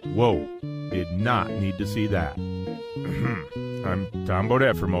 and whoa, did not need to see that. I'm Tom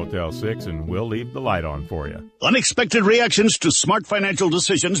Bodette for Motel 6, and we'll leave the light on for you. Unexpected reactions to smart financial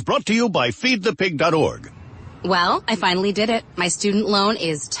decisions brought to you by feedthepig.org. Well, I finally did it. My student loan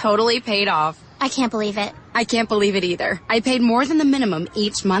is totally paid off. I can't believe it. I can't believe it either. I paid more than the minimum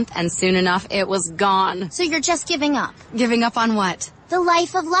each month, and soon enough, it was gone. So you're just giving up? Giving up on what? The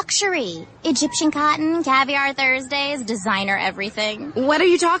life of luxury. Egyptian cotton, caviar Thursdays, designer everything. What are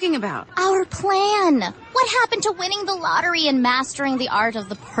you talking about? Our plan. What happened to winning the lottery and mastering the art of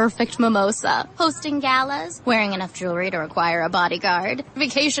the perfect mimosa? Hosting galas, wearing enough jewelry to require a bodyguard,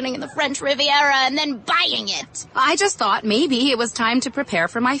 vacationing in the French Riviera, and then buying it. I just thought maybe it was time to prepare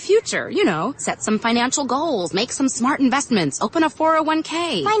for my future. You know, set some financial goals, make some smart investments, open a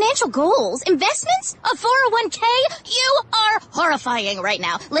 401k. Financial goals? Investments? A 401k? You are horrifying right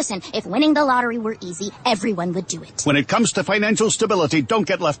now. Listen, if winning the lottery were easy, everyone would do it. When it comes to financial stability, don't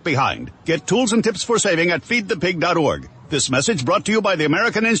get left behind. Get tools and tips for saving at feedthepig.org. This message brought to you by the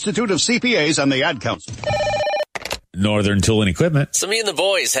American Institute of CPAs and the Ad Council. Northern Tool and Equipment. So me and the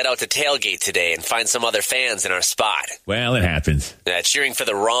boys head out to tailgate today and find some other fans in our spot. Well, it happens. Cheering for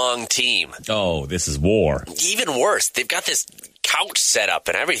the wrong team. Oh, this is war. Even worse, they've got this couch set up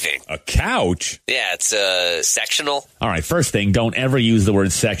and everything. A couch? Yeah, it's sectional. All right, first thing, don't ever use the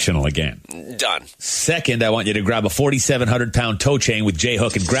word sectional again. Done. Second, I want you to grab a 4,700-pound tow chain with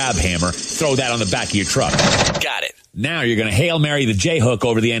J-hook and grab hammer. Throw that on the back of your truck. Got it. Now you're going to Hail Mary the J-hook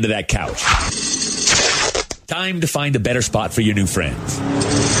over the end of that couch. Time to find a better spot for your new friends.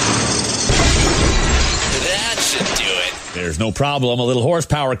 That should do it. They're There's no problem a little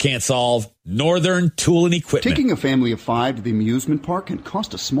horsepower can't solve. Northern Tool and Equipment. Taking a family of 5 to the amusement park can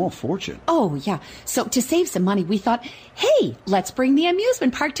cost a small fortune. Oh, yeah. So to save some money, we thought, hey, let's bring the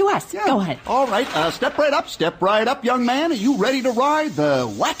amusement park to us. Yeah. Go ahead. All right, step right up, young man. Are you ready to ride the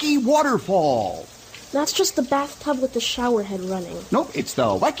wacky waterfall? That's just the bathtub with the shower head running. Nope, it's the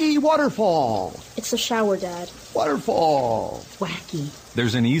wacky waterfall. It's a shower, Dad. Waterfall. Wacky.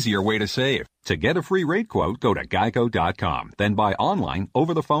 There's an easier way to save. To get a free rate quote, go to geico.com. Then buy online,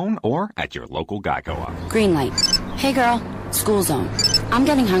 over the phone, or at your local Geico office. Green light. Hey girl, school zone. I'm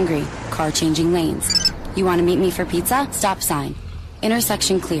getting hungry. Car changing lanes. You want to meet me for pizza? Stop sign.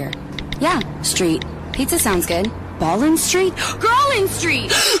 Intersection clear. Yeah, street. Pizza sounds good. Ballin Street? Girlin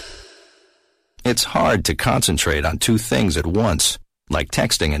Street! It's hard to concentrate on 2 things at once, like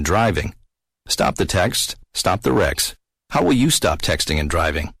texting and driving. Stop the text, stop the wrecks. How will you stop texting and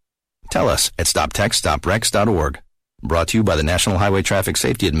driving? Tell us at stoptextstopwrecks.org. Brought to you by the National Highway Traffic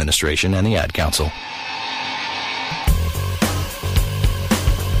Safety Administration and the Ad Council.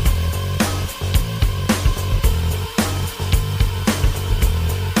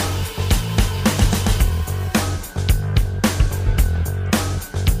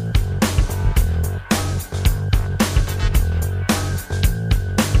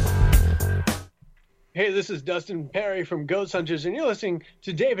 Hey, this is Dustin Perry from Ghost Hunters, and you're listening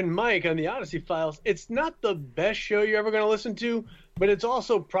to Dave and Mike on the Odyssey Files. It's not the best show you're ever going to listen to, but it's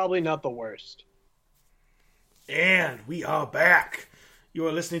also probably not the worst. And we are back. You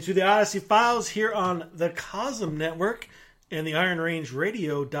are listening to the Odyssey Files here on the Cosm Network and the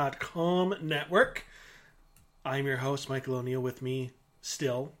IronRangeRadio.com network. I'm your host, Michael O'Neill. With me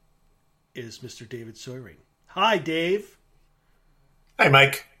still is Mr. David Soyring. Hi, Dave. Hi,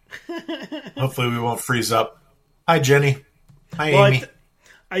 Mike. Hopefully we won't freeze up. Hi, Jenny. Hi, Amy.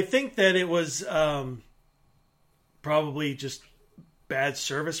 I think that it was probably just bad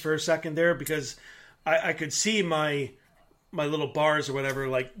service for a second there, because I could see my little bars or whatever,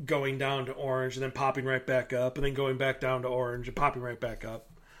 like going down to orange and then popping right back up and then going back down to orange and popping right back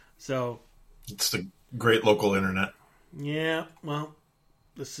up. So it's the great local internet. Yeah, well,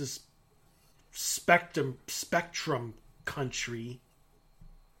 this is Spectrum country.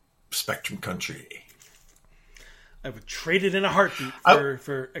 Spectrum country. I would trade it in a heartbeat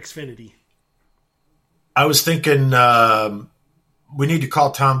for Xfinity. I was thinking we need to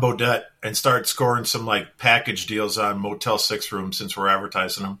call Tom Bodette and start scoring some like package deals on Motel 6 rooms since we're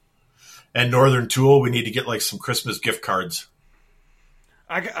advertising them. And Northern Tool, we need to get like some Christmas gift cards.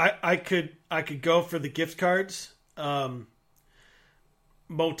 I could go for the gift cards.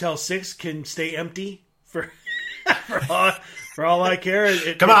 Motel 6 can stay empty for for all I care.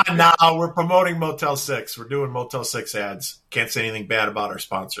 Come on now, we're promoting Motel 6. We're doing Motel 6 ads. Can't say anything bad about our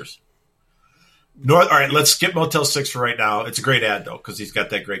sponsors. All right, let's skip Motel 6 for right now. It's a great ad, though, because he's got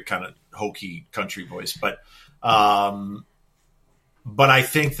that great kind of hokey country voice. But I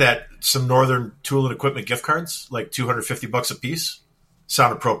think that some Northern Tool and Equipment gift cards, like $250 a piece,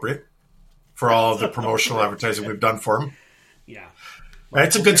 sound appropriate for all of the promotional advertising we've done for him. Yeah. Right,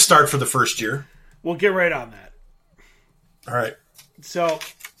 it's a good start for the first year. We'll get right on that. All right. So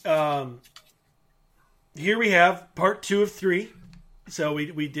here we have part 2 of 3. So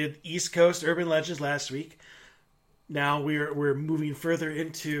we did East Coast Urban Legends last week. Now we're moving further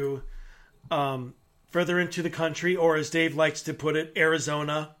into the country, or as Dave likes to put it,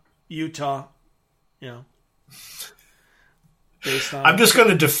 Arizona, Utah. You know. Based on I'm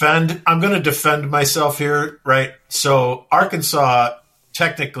going to defend myself here, right? So Arkansas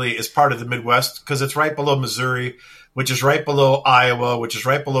technically is part of the Midwest because it's right below Missouri, which is right below Iowa, which is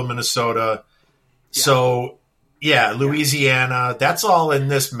right below Minnesota. Yeah. So, yeah, Louisiana, that's all in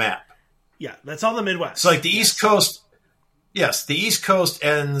this map. Yeah, that's all the Midwest. So, like the East Coast, yes, the East Coast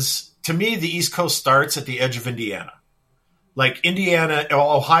ends, to me, the East Coast starts at the edge of Indiana. Like Indiana,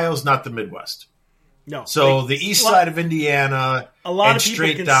 Ohio's not the Midwest. No. So, the east side of Indiana, a lot of people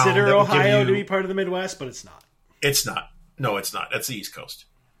consider down, Ohio to be part of the Midwest, but it's not. It's not. No, it's not. That's the East Coast.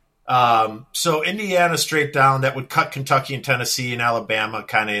 So Indiana straight down, that would cut Kentucky and Tennessee and Alabama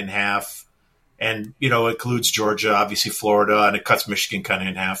kind of in half. And, you know, it includes Georgia, obviously Florida, and it cuts Michigan kind of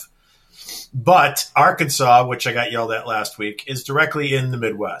in half. But Arkansas, which I got yelled at last week, is directly in the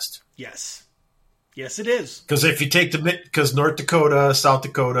Midwest. Yes. Yes, it is. Because if you take because North Dakota, South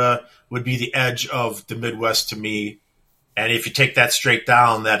Dakota would be the edge of the Midwest to me. And if you take that straight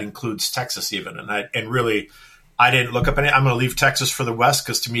down, that includes Texas even. And really, I didn't look up any. I'm going to leave Texas for the West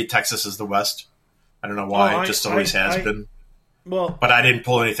because to me, Texas is the West. I don't know why. It just always has been. Well, but I didn't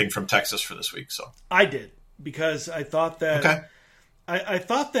pull anything from Texas for this week. So I did because I thought that. Okay. I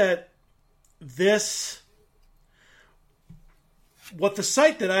thought that this what the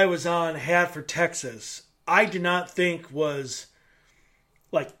site that I was on had for Texas, I did not think was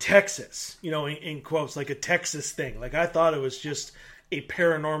like Texas, in quotes, like a Texas thing. Like I thought it was just a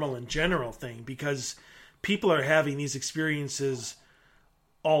paranormal in general thing, because people are having these experiences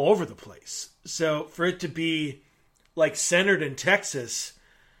all over the place. So for it to be like centered in Texas,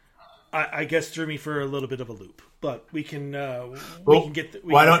 I guess threw me for a little bit of a loop. But we can get.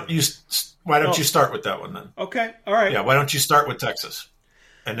 Why don't you start with that one then? Okay, all right. Yeah, why don't you start with Texas,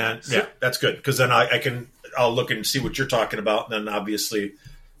 and then that's good, because then I'll look and see what you're talking about, and then obviously,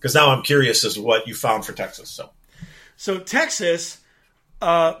 because now I'm curious as to what you found for Texas. So Texas,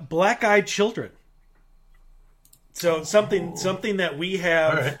 black-eyed children. So something that we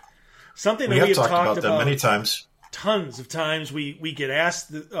have, something that we have talked about them many times, tons of times. We get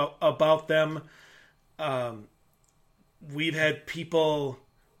asked about them. We've had people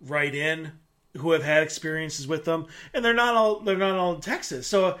write in who have had experiences with them, and they're not all in Texas.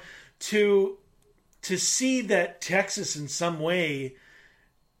 So to see that Texas in some way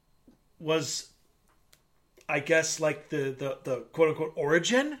was, I guess, like the quote unquote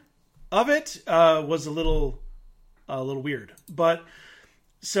origin of it was a little weird. But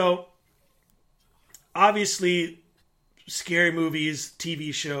so obviously scary movies,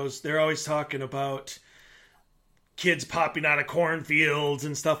 TV shows, they're always talking about kids popping out of cornfields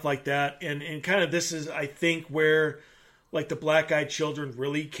and stuff like that. And kind of this is, I think, where like the black-eyed children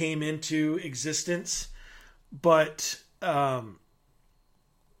really came into existence. But, I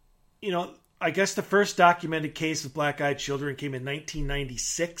guess the first documented case of black-eyed children came in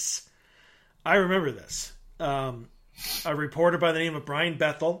 1996. I remember this. A reporter by the name of Brian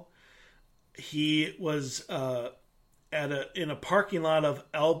Bethel, he was in a parking lot of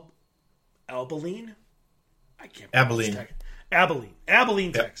Abilene, Texas. Abilene,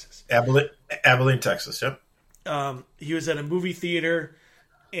 Texas. Yep. He was at a movie theater,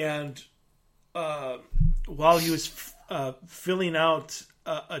 and while he was filling out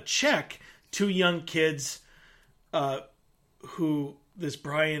a check, two young kids, who this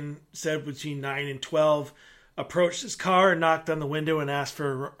Brian said between 9 and 12, approached his car and knocked on the window and asked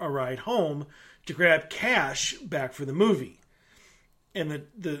for a ride home to grab cash back for the movie. And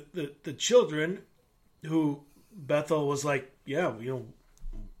the children, who Bethel was like, yeah,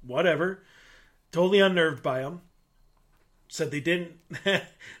 whatever, totally unnerved by them, said they didn't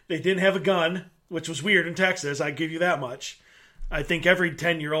have a gun, which was weird in Texas. I give you that much. I think every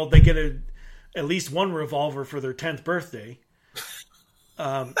 10-year-old, they get at least one revolver for their 10th birthday.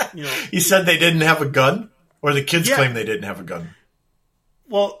 He said they didn't have a gun, or the kids claim they didn't have a gun.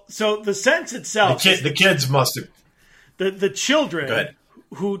 Well, so the sentence itself, the kids must have. The children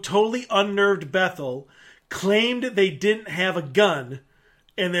who totally unnerved Bethel claimed they didn't have a gun,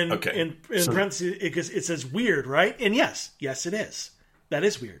 and then in parentheses it says weird, right? And yes, it is. That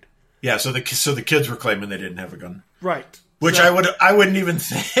is weird. Yeah, so the kids were claiming they didn't have a gun, right? Which I wouldn't even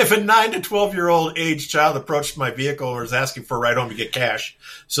think, if a 9 to 12-year-old age child approached my vehicle or was asking for a ride home to get cash,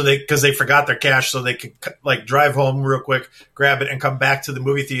 because they forgot their cash, so they could like drive home real quick, grab it, and come back to the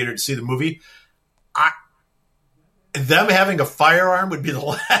movie theater to see the movie. Them having a firearm would be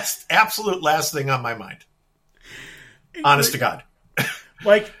the absolute last thing on my mind. Honest to God.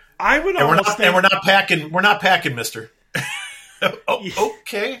 Like I would, and we're not packing, mister.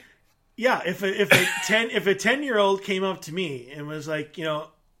 Okay. Yeah, if a 10-year-old came up to me and was like,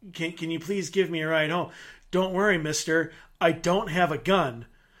 can you please give me a ride home? Don't worry, mister, I don't have a gun.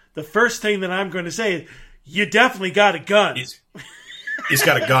 The first thing that I'm going to say is, you definitely got a gun. He's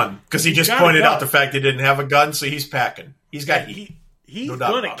got a gun, because he just pointed out the fact he didn't have a gun, so he's packing. He's got heat. He's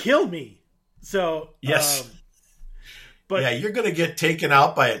going to kill me. So yes, but yeah, you're going to get taken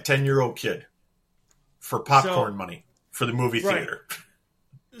out by a 10-year-old kid for popcorn money for the movie theater.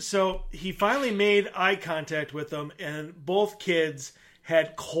 So he finally made eye contact with them, and both kids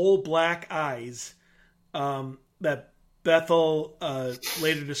had coal black eyes that Bethel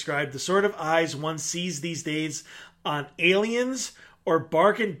later described, the sort of eyes one sees these days on aliens or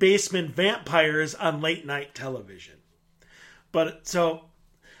bargain basement vampires on late night television. But so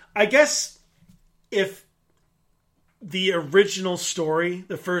I guess if the original story,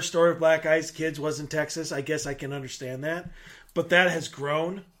 the first story of Black Eyed Kids was in Texas, I guess I can understand that. But that has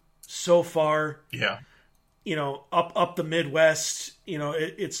grown so far. Yeah. Up the Midwest,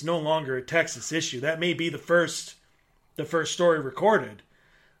 it's no longer a Texas issue. That may be the first story recorded,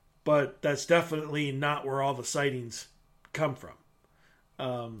 but that's definitely not where all the sightings come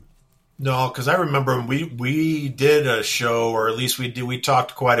from. No, because I remember when we did a show, or at least we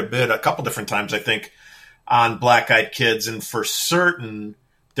talked quite a bit, a couple different times, I think, on Black-Eyed Kids, and for certain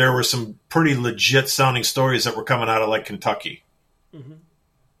there were some pretty legit sounding stories that were coming out of like Kentucky.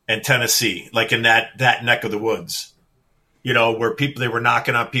 and Tennessee, like in that neck of the woods, where they were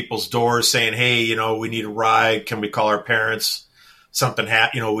knocking on people's doors saying, hey, we need a ride. Can we call our parents? Something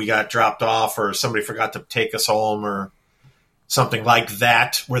we got dropped off, or somebody forgot to take us home, or something like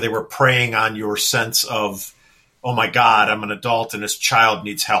that, where they were preying on your sense of, oh my God, I'm an adult and this child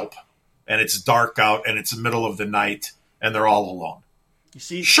needs help, and it's dark out and it's the middle of the night and they're all alone. You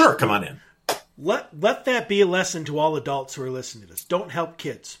see, sure, come on in. Let that be a lesson to all adults who are listening to this. Don't help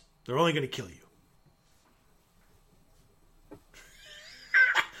kids. They're only going to kill you.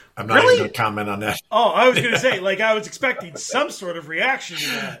 I'm not even going to comment on that. Oh, I was going to say, I was expecting some sort of reaction to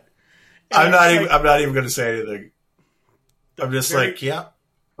that. I'm not even going to say anything. I'm just yeah,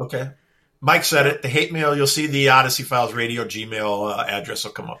 okay. Mike said it. The hate mail, you'll see the Odyssey Files Radio Gmail address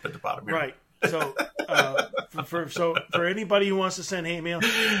will come up at the bottom here. Right. So, for anybody who wants to send hate mail,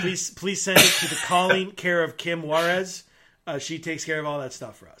 please send it to the calling care of Kim Juarez. She takes care of all that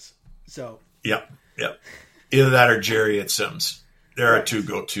stuff for us. So. Yep. Either that or Jerry at Sims. There are two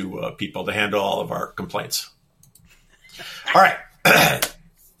go-to people to handle all of our complaints. All right.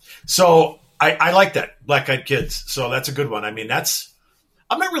 So I like that, Black Eyed Kids. So that's a good one. I mean,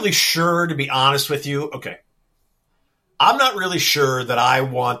 I'm not really sure, to be honest with you. Okay. I'm not really sure that I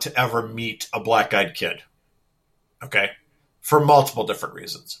want to ever meet a Black Eyed Kid. Okay. For multiple different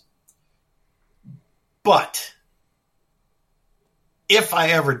reasons. But if I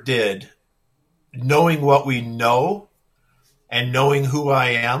ever did, knowing what we know and knowing who I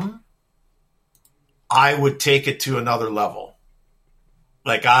am, I would take it to another level.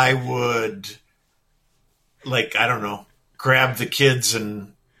 I would, I don't know, grab the kids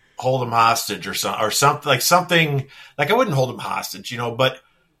and hold them hostage or something. I wouldn't hold them hostage, but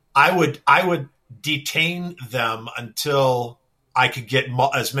I would detain them until I could get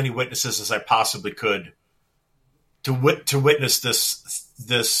as many witnesses as I possibly could to witness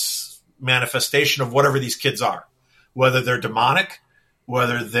this manifestation of whatever these kids are, whether they're demonic,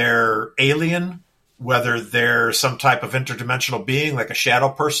 whether they're alien, whether they're some type of interdimensional being, like a shadow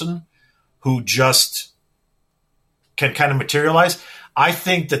person who just can kind of materialize. I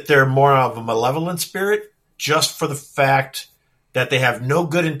think that they're more of a malevolent spirit, just for the fact that they have no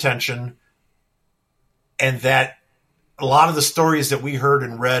good intention, and that a lot of the stories that we heard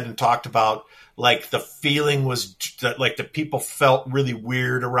and read and talked about, the feeling was that the people felt really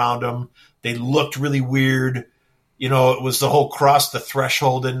weird around them. They looked really weird. It was the whole cross the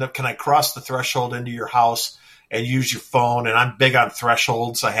threshold. Can I cross the threshold into your house and use your phone? And I'm big on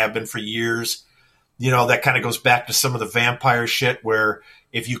thresholds. I have been for years. That kind of goes back to some of the vampire shit, where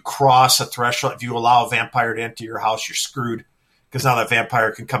if you cross a threshold, if you allow a vampire to enter your house, you're screwed, because now that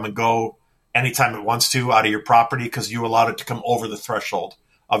vampire can come and go anytime it wants to out of your property because you allowed it to come over the threshold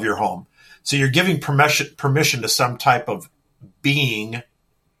of your home. So you're giving permission to some type of being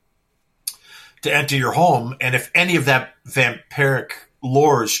to enter your home. And if any of that vampiric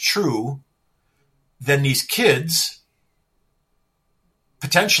lore is true, then these kids,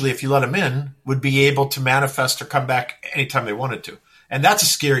 potentially, if you let them in, would be able to manifest or come back anytime they wanted to. And that's a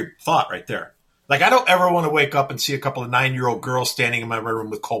scary thought right there. I don't ever want to wake up and see a couple of 9-year-old girls standing in my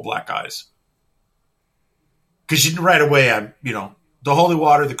room with coal black eyes. Because right away, I'm, the holy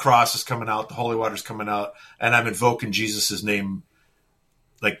water, the cross is coming out, the holy water's coming out, and I'm invoking Jesus' name.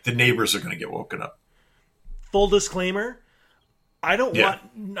 The neighbors are going to get woken up. Full disclaimer, I don't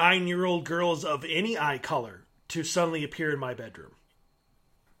want 9-year-old girls of any eye color to suddenly appear in my bedroom.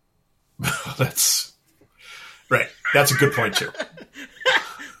 That's right. That's a good point, too.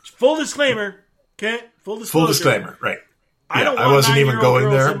 Full disclaimer, okay? Full disclaimer, right. I wasn't even going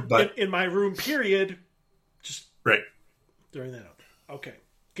there, but in my room, period. Just throwing that out there. Okay,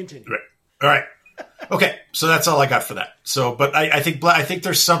 continue. Right. All right. Okay, so that's all I got for that. So, but I think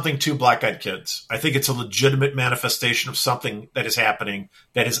there's something to Black Eyed Kids. I think it's a legitimate manifestation of something that is happening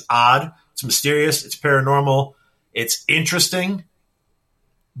that is odd. It's mysterious. It's paranormal. It's interesting.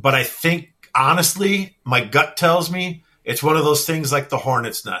 But I think, honestly, my gut tells me it's one of those things like the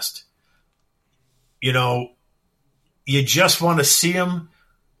hornet's nest. You just want to see them,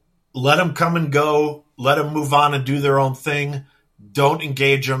 let them come and go, let them move on and do their own thing. Don't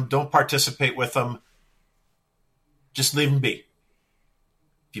engage them. Don't participate with them. Just leave them be.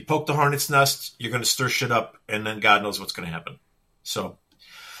 If you poke the hornet's nest, you're going to stir shit up, and then God knows what's going to happen. So,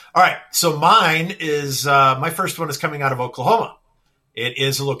 all right. So mine is, my first one is coming out of Oklahoma. It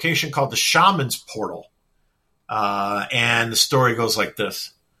is a location called the Shaman's Portal. And the story goes like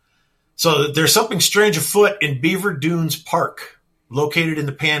this. So there's something strange afoot in Beaver Dunes Park, located in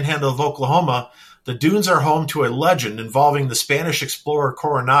the panhandle of Oklahoma. The dunes are home to a legend involving the Spanish explorer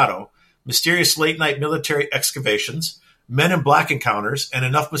Coronado, mysterious late-night military excavations, Men in Black encounters, and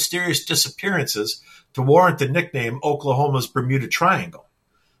enough mysterious disappearances to warrant the nickname Oklahoma's Bermuda Triangle.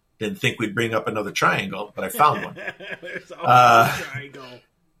 Didn't think we'd bring up another triangle, but I found one. There's always a triangle.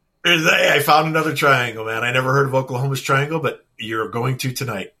 I found another triangle, man. I never heard of Oklahoma's Triangle, but you're going to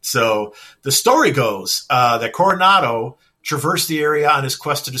tonight. So the story goes that Coronado traversed the area on his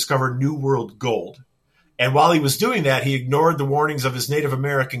quest to discover New World gold. And while he was doing that, he ignored the warnings of his Native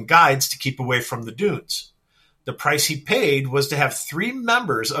American guides to keep away from the dunes. The price he paid was to have 3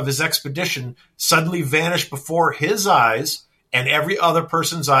 members of his expedition suddenly vanish before his eyes and every other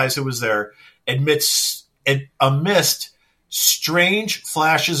person's eyes who was there amidst strange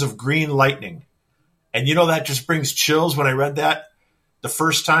flashes of green lightning. And that just brings chills when I read that the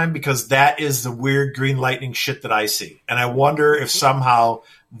first time, because that is the weird green lightning shit that I see. And I wonder if somehow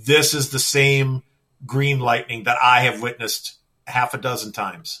this is the same green lightning that I have witnessed half a dozen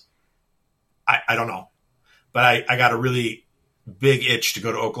times. I don't know. But I got a really big itch to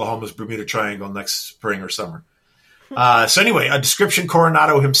go to Oklahoma's Bermuda Triangle next spring or summer. So anyway, a description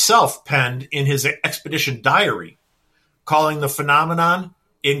Coronado himself penned in his expedition diary, calling the phenomenon,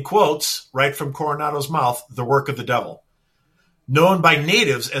 in quotes, right from Coronado's mouth, the work of the devil. Known by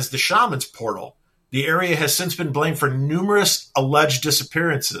natives as the Shaman's Portal, the area has since been blamed for numerous alleged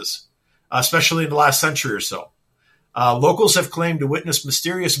disappearances, especially in the last century or so. Locals have claimed to witness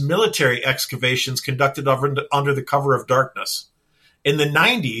mysterious military excavations conducted under the cover of darkness. In the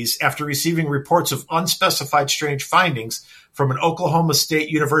 90s, after receiving reports of unspecified strange findings from an Oklahoma State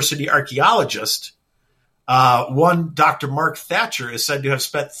University archaeologist, one Dr. Mark Thatcher is said to have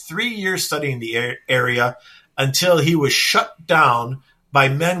spent 3 years studying the area until he was shut down by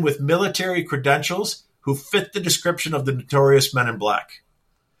men with military credentials who fit the description of the notorious Men in Black.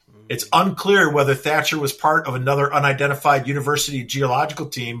 It's unclear whether Thatcher was part of another unidentified university geological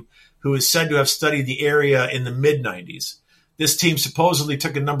team who is said to have studied the area in the mid-90s. This team supposedly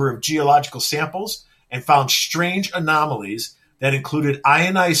took a number of geological samples and found strange anomalies that included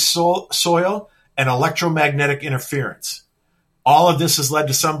ionized soil and electromagnetic interference. All of this has led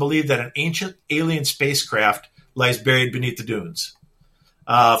to some believe that an ancient alien spacecraft lies buried beneath the dunes.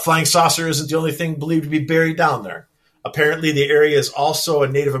 Flying saucer isn't the only thing believed to be buried down there. Apparently, the area is also a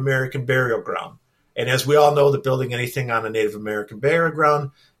Native American burial ground. And as we all know, that building anything on a Native American burial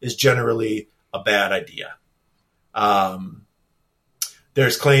ground is generally a bad idea.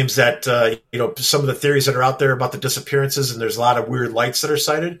 There's claims that, some of the theories that are out there about the disappearances, and there's a lot of weird lights that are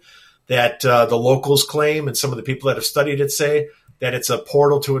sighted, that the locals claim, and some of the people that have studied it say, that it's a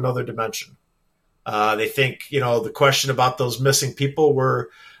portal to another dimension. They think, the question about those missing people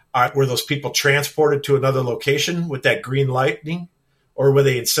were those people transported to another location with that green lightning, or were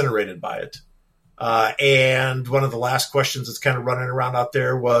they incinerated by it? And one of the last questions that's kind of running around out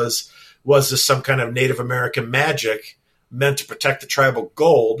there was this some kind of Native American magic meant to protect the tribal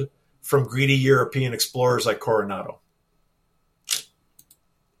gold from greedy European explorers like Coronado?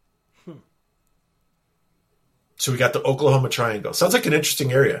 So we got the Oklahoma Triangle. Sounds like an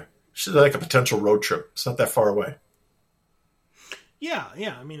interesting area. Should like a potential road trip. It's not that far away. Yeah.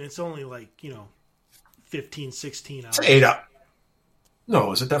 I mean, it's only 15, 16 hours. It's 8 hours.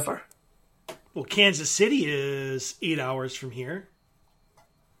 No, is it that far? Well, Kansas City is 8 hours from here.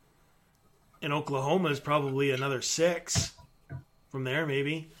 And Oklahoma is probably another 6 from there,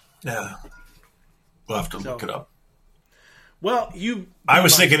 maybe. Yeah. We'll have to look it up. Well, I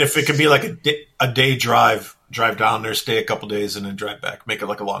was thinking if it could be like a day drive down there, stay a couple days, and then drive back. Make it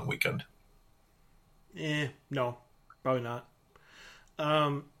like a long weekend. No, probably not.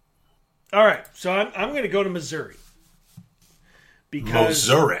 All right, so I'm going to go to Missouri.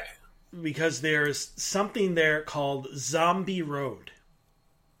 Because there's something there called Zombie Road.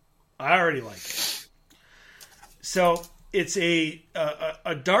 I already like it. So it's a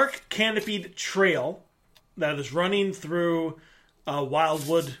dark canopied trail that is running through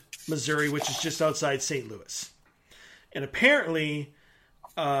Wildwood, Missouri, which is just outside St. Louis. And apparently,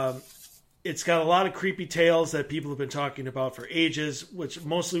 it's got a lot of creepy tales that people have been talking about for ages, which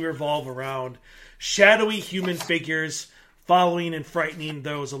mostly revolve around shadowy human figures following and frightening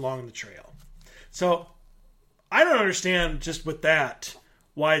those along the trail. So I don't understand just with that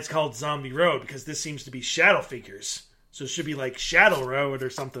why it's called Zombie Road, because this seems to be shadow figures. So it should be like Shadow Road or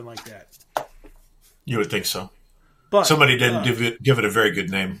something like that. You would think so. But somebody didn't give it a very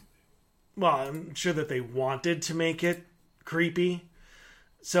good name. Well, I'm sure that they wanted to make it creepy.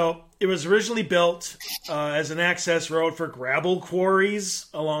 So it was originally built as an access road for gravel quarries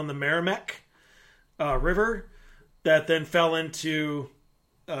along the Merrimack River that then fell into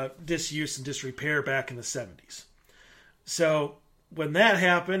disuse and disrepair back in the 70s. So when that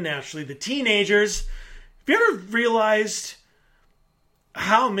happened, naturally, the teenagers you ever realized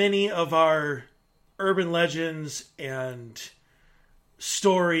how many of our urban legends and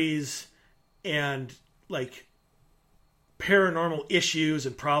stories and like paranormal issues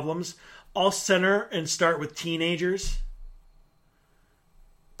and problems all center and start with teenagers?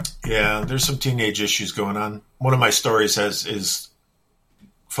 Yeah, there's some teenage issues going on. One of my stories is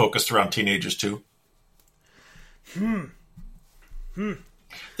focused around teenagers too.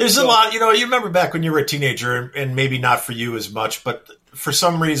 There's a lot, you remember back when you were a teenager, and maybe not for you as much, but for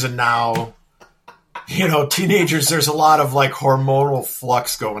some reason now, teenagers, there's a lot of like hormonal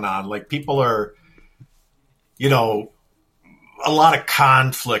flux going on. Like people are, a lot of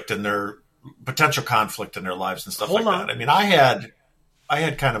potential conflict in their lives and stuff that. I mean, I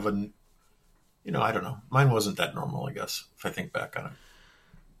had kind of a, I don't know. Mine wasn't that normal, I guess, if I think back on it.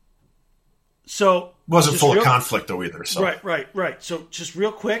 So wasn't full of conflict though either. So Right. So just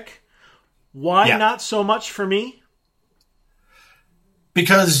real quick, why not so much for me?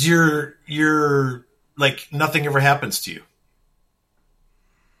 Because you're like nothing ever happens to you.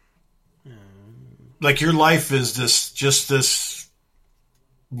 Like your life is this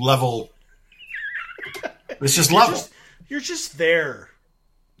level. It's just level. You're just there.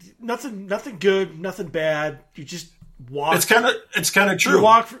 Nothing good, nothing bad. You just walk. It's kind of true. You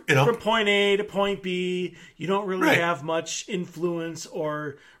walk from point A to point B. You don't really have much influence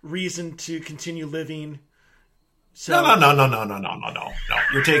or reason to continue living. So No.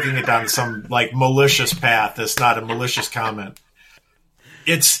 You're taking it down some like malicious path. It's not a malicious comment.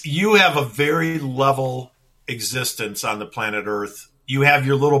 You have a very level existence on the planet Earth. You have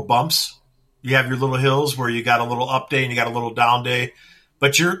your little bumps. You have your little hills where you got a little up day and you got a little down day,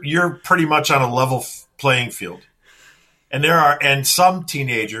 but you're pretty much on a level playing field. And some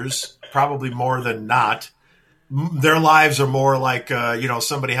teenagers, probably more than not, their lives are more like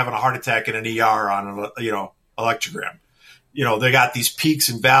somebody having a heart attack in an ER on an electrogram. They got these peaks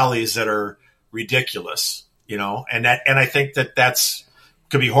and valleys that are ridiculous. And I think that's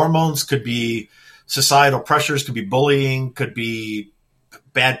could be hormones, could be societal pressures, could be bullying, could be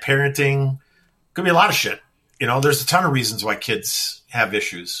bad parenting, could be a lot of shit. There's a ton of reasons why kids have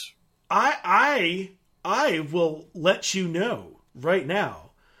issues. I will let you know right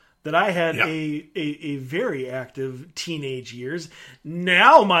now that I had a very active teenage years.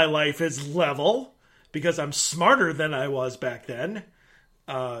 Now my life is level because I'm smarter than I was back then.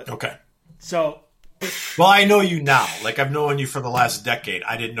 Okay. So. Well, I know you now. Like I've known you for the last decade.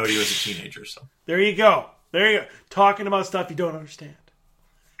 I didn't know you as a teenager. So there you go. Talking about stuff you don't understand.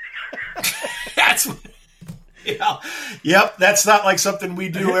 Yep. That's not like something we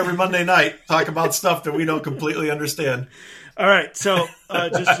do every Monday night. Talk about stuff that we don't completely understand. All right. So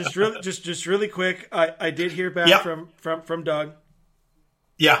just really quick. I did hear back from Doug.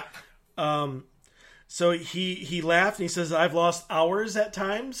 Yeah. So he laughed and he says, "I've lost hours at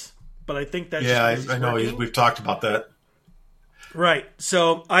times." But I think that's I know we've talked about that. Right.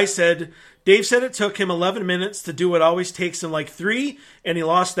 So I said, Dave said it took him 11 minutes to do what always takes him like 3, and he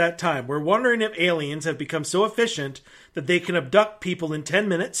lost that time. We're wondering if aliens have become so efficient that they can abduct people in 10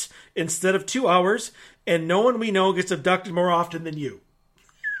 minutes instead of 2 hours, and no one we know gets abducted more often than you.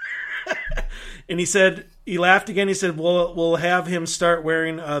 And he laughed again. He said, we'll have him start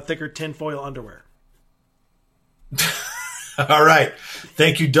wearing thicker tinfoil underwear. All right.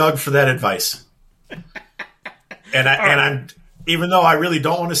 Thank you, Doug, for that advice. And I'm even though I really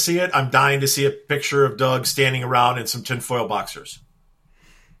don't want to see it, I'm dying to see a picture of Doug standing around in some tinfoil boxers.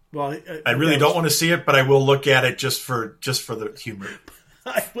 Well, I really don't want to see it, but I will look at it just for the humor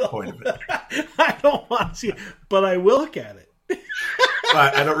point of it. I don't want to see it, but I will look at it.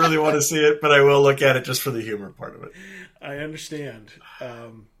 I don't really want to see it, but I will look at it just for the humor part of it. I understand.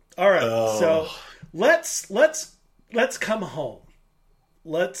 All right, so let's come home.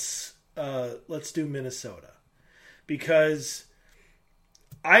 Let's do Minnesota, because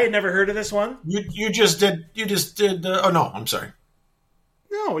I had never heard of this one. You just did. Oh no, I'm sorry.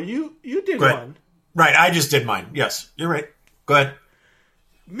 No, you did one. Right, I just did mine. Yes, you're right. Go ahead.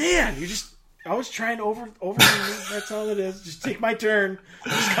 Man, I was trying to over. That's all it is. Just take my turn.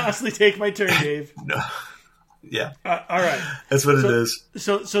 Just constantly take my turn, Dave. No. Yeah. All right. That's what it is.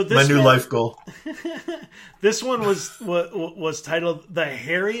 So this my new life goal. This one was titled "The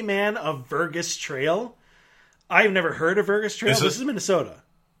Hairy Man of Vergas Trail." I've never heard of Vergas Trail. This is Minnesota.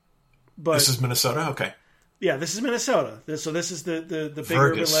 But this is Minnesota. Okay. Yeah, this is Minnesota. This is the big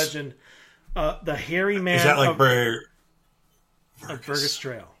urban legend. The Hairy Man. Is that like of Vergas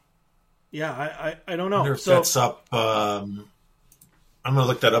Trail? Yeah, I don't know. I wonder if that's up. I'm going to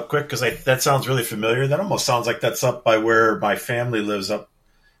look that up quick because that sounds really familiar. That almost sounds like that's up by where my family lives, up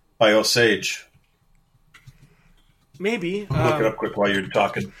by Osage. Maybe. Look it up quick while you're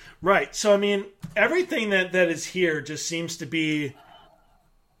talking. Right. So, I mean, everything that is here just seems to be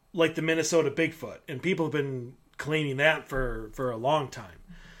like the Minnesota Bigfoot. And people have been claiming that for a long time.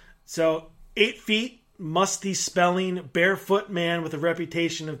 So, 8 feet, musty spelling, barefoot man with a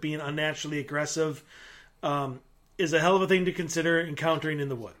reputation of being unnaturally aggressive is a hell of a thing to consider encountering in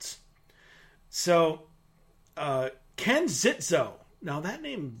the woods. So, Ken Zitzo. Now, that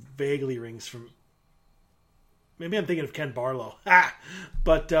name vaguely rings from... Maybe I'm thinking of Ken Barlow.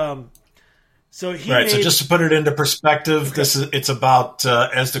 But, so he Right, made... so just to put it into perspective, okay. It's about,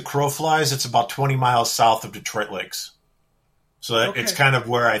 as the crow flies, it's about 20 miles south of Detroit Lakes. So it's kind of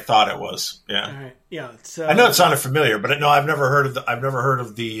where I thought it was. Yeah. All right. Yeah. I know it sounded familiar, but no, I've never heard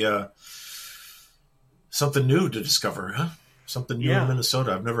of the something new to discover, huh? Something new in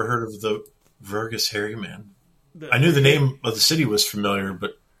Minnesota. I've never heard of the Vergus Hairy Man. I knew the name of the city was familiar,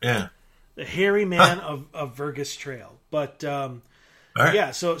 but yeah. The Hairy Man of Vergus Trail. But right.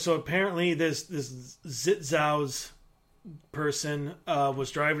 Yeah, so apparently this Zitzau's person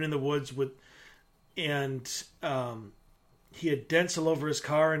was driving in the woods and he had dents all over his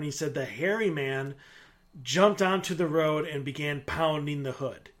car, and he said the Hairy Man jumped onto the road and began pounding the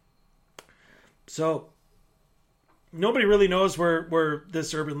hood. So nobody really knows where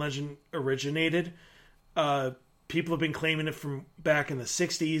this urban legend originated. People have been claiming it from back in the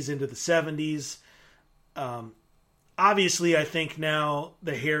 60s into the 70s. Obviously, I think now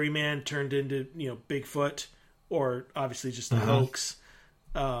the Hairy Man turned into, Bigfoot, or obviously just a hoax.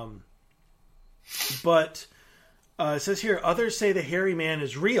 But it says here, others say the Hairy Man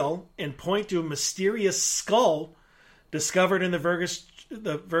is real and point to a mysterious skull discovered in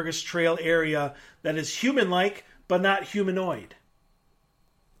the Vergus Trail area that is human-like but not humanoid.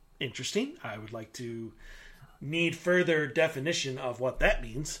 Interesting. I would like to need further definition of what that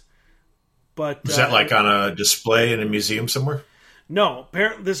means. But is that like on a display in a museum somewhere? No.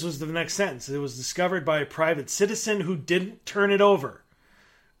 Apparently, this was the next sentence. It was discovered by a private citizen who didn't turn it over.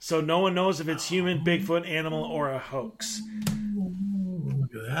 So no one knows if it's human, Bigfoot, animal, or a hoax.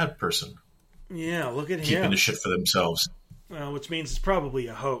 Look at that person. Yeah, look at him. Keeping the shit for themselves. Well, which means it's probably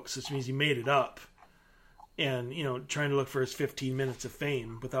a hoax, which means he made it up. And, trying to look for his 15 minutes of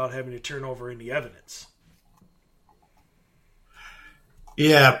fame without having to turn over any evidence.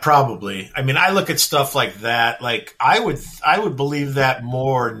 Yeah, probably. I mean, I look at stuff like that. Like, I would believe that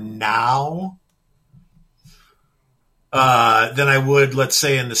more now than I would, let's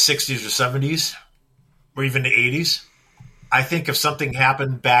say, in the 60s or 70s, or even the 80s. I think if something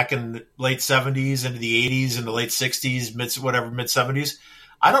happened back in the late 70s, into the 80s, into the late 60s, mid 70s,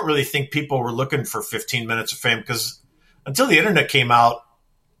 I don't really think people were looking for 15 minutes of fame, because until the internet came out,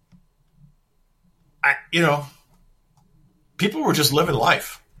 people were just living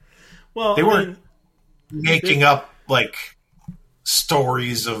life. Well, they weren't making up like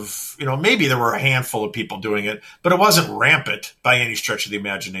stories of, maybe there were a handful of people doing it, but it wasn't rampant by any stretch of the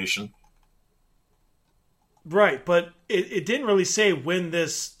imagination. Right, but it didn't really say when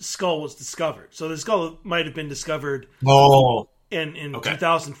this skull was discovered. So the skull might have been discovered in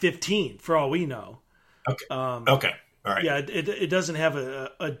 2015, for all we know. Okay. Okay. All right. Yeah, it doesn't have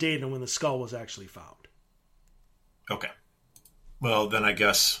a date on when the skull was actually found. Okay. Well, then I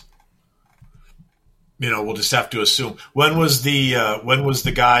guess, we'll just have to assume. When was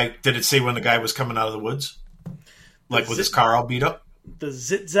the guy? Did it say when the guy was coming out of the woods? Like with his car all beat up? The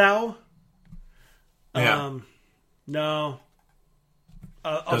Zitzau? Yeah. No.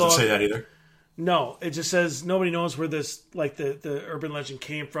 Doesn't say that either. No, it just says nobody knows where this, like the urban legend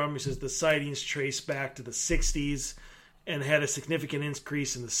came from. He says the sightings trace back to the 60s and had a significant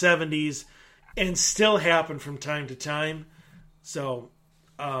increase in the 70s and still happen from time to time. So,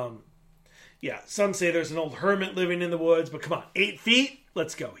 some say there's an old hermit living in the woods, but come on, 8 feet?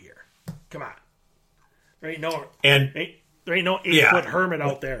 Let's go here. Come on. There ain't no 8-foot hermit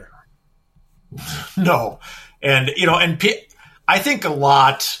out there. No. And, I think a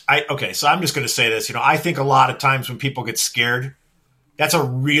lot, so I'm just going to say this, I think a lot of times when people get scared,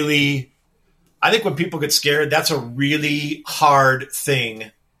 when people get scared, that's a really hard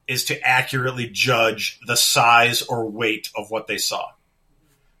thing, is to accurately judge the size or weight of what they saw.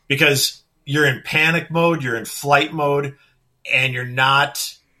 Because you're in panic mode, you're in flight mode, and you're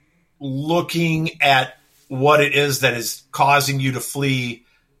not looking at what it is that is causing you to flee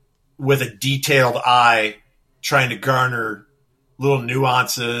with a detailed eye, trying to garner little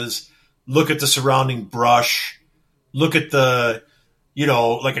nuances, look at the surrounding brush, look at the,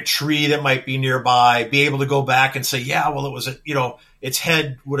 like a tree that might be nearby, be able to go back and say, yeah, well, it was its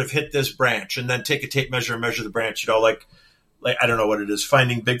head would have hit this branch, and then take a tape measure and measure the branch, like I don't know what it is,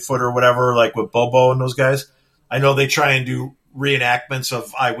 Finding Bigfoot or whatever, like with Bobo and those guys. I know they try and do reenactments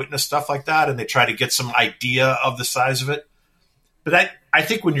of eyewitness stuff like that, and they try to get some idea of the size of it. But I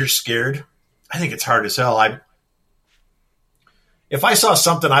think when you're scared, I think it's hard as hell. If I saw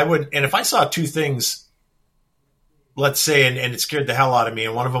something, I would, and if I saw two things, let's say, and it scared the hell out of me,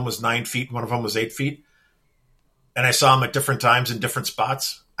 and one of them was 9 feet, and one of them was 8 feet, and I saw them at different times in different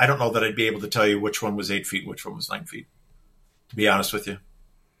spots, I don't know that I'd be able to tell you which one was 8 feet, which one was 9 feet, to be honest with you.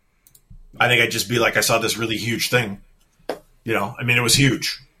 I think I'd just be like, I saw this really huge thing. You know, I mean, it was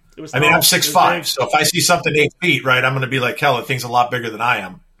huge. I'm 6'5", so if I see something 8 feet, right, I'm going to be like, hell, the thing's a lot bigger than I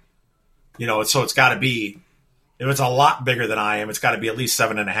am. You know, so it's got to be, if it's a lot bigger than I am, it's got to be at least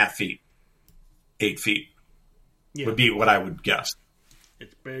 7.5 feet. 8 feet would be what I would guess.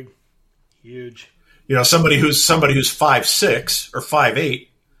 It's big, huge. You know, somebody who's 5'6" or 5'8"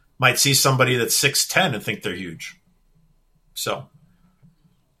 might see somebody that's 6'10" and think they're huge. So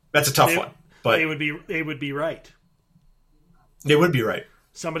that's a tough one, but they would be right. They would be right.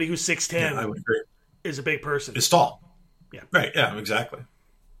 Somebody who's 6'10" I would agree. Is a big person. Is tall. Yeah. Right. Yeah. Exactly.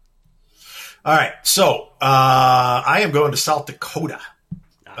 All right. So I am going to South Dakota.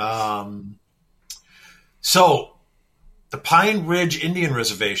 Nice. So the Pine Ridge Indian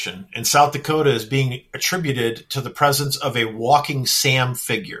Reservation in South Dakota is being attributed to the presence of a walking Sam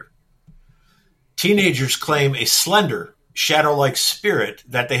figure. Teenagers claim a slender, shadow-like spirit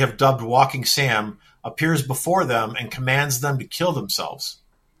that they have dubbed Walking Sam appears before them and commands them to kill themselves.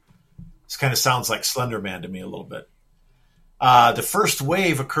 This kind of sounds like Slender Man to me a little bit. The first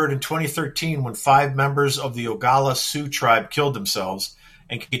wave occurred in 2013 when 5 members of the Oglala Sioux tribe killed themselves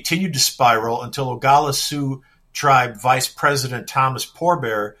and continued to spiral until Oglala Sioux tribe Vice President Thomas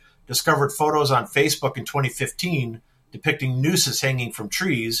Poorbear discovered photos on Facebook in 2015 depicting nooses hanging from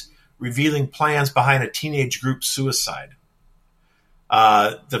trees, revealing plans behind a teenage group's suicide.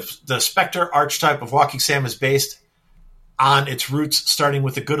 The specter archetype of Walking Sam is based on its roots starting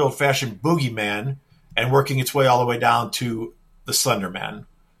with the good old-fashioned boogeyman and working its way all the way down to the Slender Man,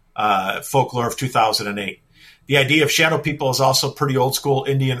 folklore of 2008. The idea of shadow people is also pretty old-school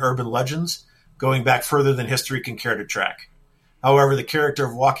Indian urban legends, going back further than history can care to track. However, the character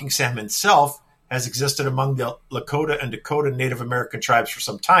of Walking Sam himself has existed among the Lakota and Dakota Native American tribes for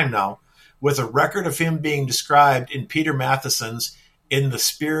some time now, with a record of him being described in Peter Matheson's In the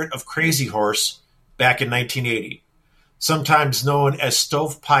Spirit of Crazy Horse back in 1980. Sometimes known as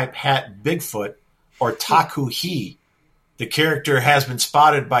Stovepipe Hat Bigfoot or Taku He, the character has been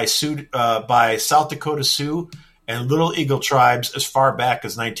spotted by South Dakota Sioux and Little Eagle tribes as far back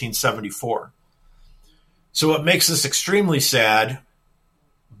as 1974. So what makes this extremely sad,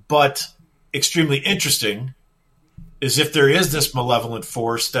 but extremely interesting, is if there is this malevolent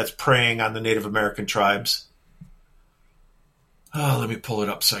force that's preying on the Native American tribes. Oh, let me pull it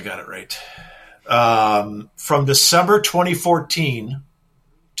up so I got it right. From December 2014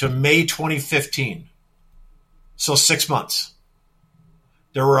 to May 2015, so 6 months,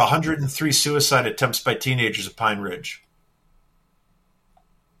 there were 103 suicide attempts by teenagers at Pine Ridge.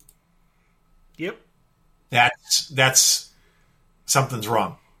 Yep. That's something's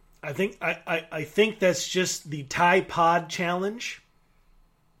wrong. I think that's just the Tide Pod challenge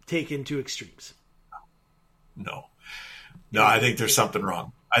taken to extremes. No, I think there's something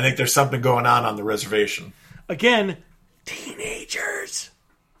wrong. I think there's something going on the reservation. Again, teenagers.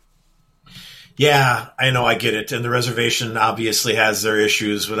 Yeah, I know, I get it. And the reservation obviously has their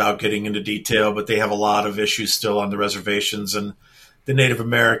issues without getting into detail, but they have a lot of issues still on the reservations. And the Native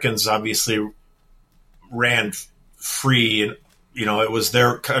Americans obviously ran free, and you know, it was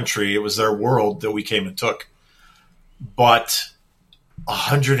their country, it was their world that we came and took. But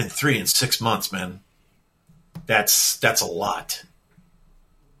 103 in 6 months, man, that's a lot.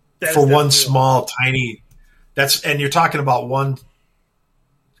 That's for one small, tiny. And you're talking about one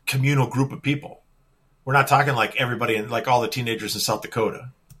communal group of people. We're not talking like everybody, like all the teenagers in South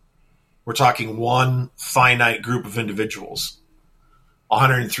Dakota. We're talking one finite group of individuals.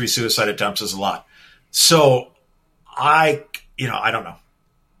 103 suicide attempts is a lot. So I don't know.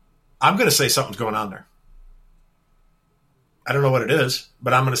 I'm going to say something's going on there. I don't know what it is,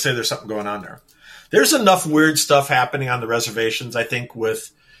 but I'm going to say there's something going on there. There's enough weird stuff happening on the reservations, I think,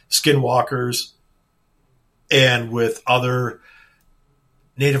 with skinwalkers and with other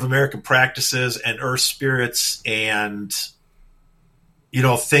Native American practices and earth spirits and, you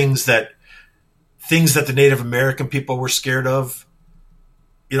know, things that the Native American people were scared of,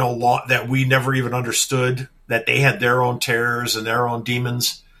 you know, that we never even understood, that they had their own terrors and their own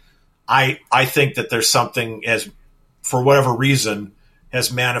demons. I think that there's something, as for whatever reason, has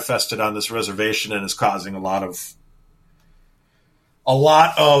manifested on this reservation and is causing a lot of a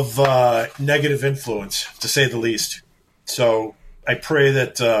lot of negative influence, to say the least. So I pray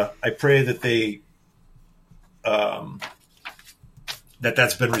that they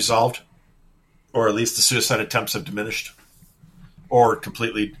that's been resolved, or at least the suicide attempts have diminished, or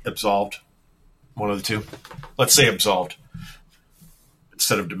completely absolved. One of the two. Let's say absolved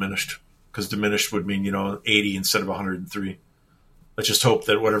instead of diminished, because diminished would mean 80 instead of 103. Let's just hope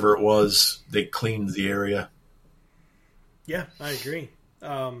that whatever it was, they cleaned the area. Yeah, I agree.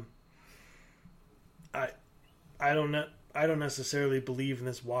 I don't necessarily believe in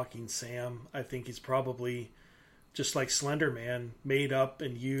this walking Sam. I think he's probably just like Slender Man, made up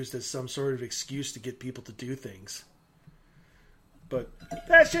and used as some sort of excuse to get people to do things. But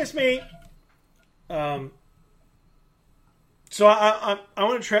that's just me. So I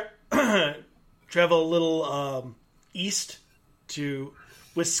want to travel a little east to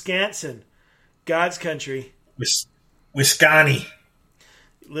Wisconsin, God's country. Wisconsin.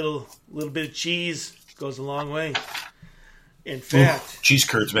 Little bit of cheese goes a long way. In fact, cheese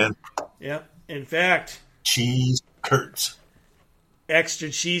curds, man. Yeah. In fact, cheese curds. Extra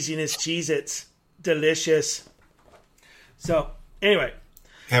cheesiness Cheez-Its. Delicious. So, anyway.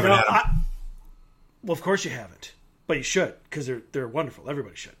 Haven't had them. Well, of course you haven't. But you should, because they're wonderful.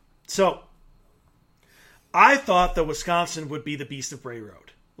 Everybody should. So, I thought that Wisconsin would be the Beast of Bray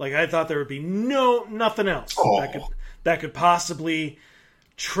Road. Like, I thought there would be nothing else that could possibly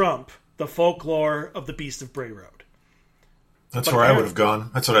trump the folklore of the Beast of Bray Road. That's where I would have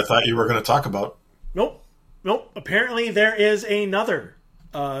gone. That's what I thought you were going to talk about. Nope. Apparently there is another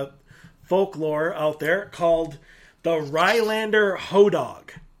folklore out there called the Rhinelander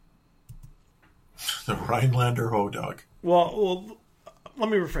Hodag. The Rhinelander Hodag. Well, let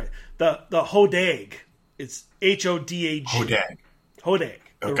me rephrase. The Hodag. It's Hodag. Hodag.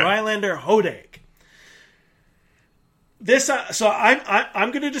 The Okay. Rhinelander Hodag. This. So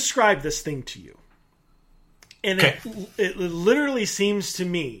I'm going to describe this thing to you, and okay. it literally seems to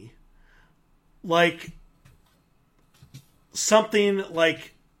me like something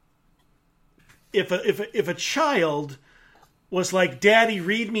like if a child was like, "Daddy,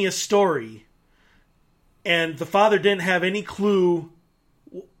 read me a story," and the father didn't have any clue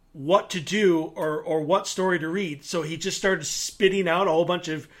what to do or what story to read, so he just started spitting out a whole bunch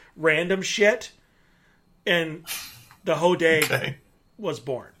of random shit, and the Hodag was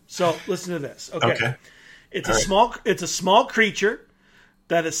born. So listen to this. Okay. It's a small creature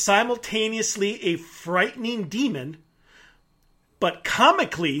that is simultaneously a frightening demon, but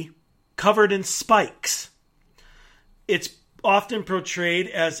comically covered in spikes. It's often portrayed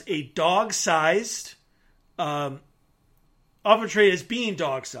as a dog-sized, often portrayed as being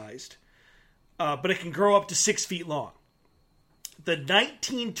dog-sized, but it can grow up to 6 feet long. The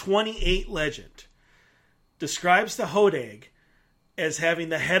 1928 legend describes the Hodag as having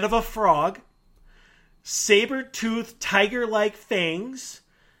the head of a frog, saber-toothed tiger-like fangs,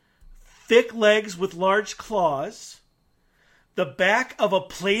 thick legs with large claws, the back of a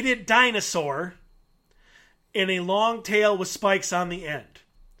plated dinosaur, and a long tail with spikes on the end.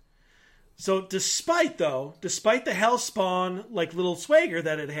 So despite the hellspawn like little swagger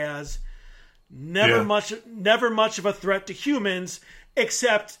that it has, never much of a threat to humans,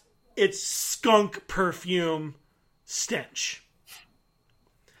 except its skunk perfume stench.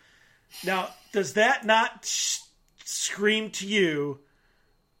 Now, does that not scream to you,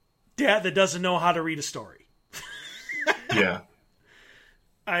 Dad that doesn't know how to read a story? Yeah.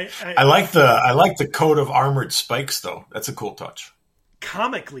 I like the coat of armored spikes, though. That's a cool touch.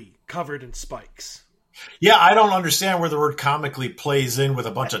 Comically covered in spikes. Yeah, I don't understand where the word comically plays in with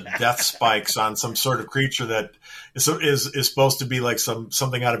a bunch of death spikes on some sort of creature that is supposed to be like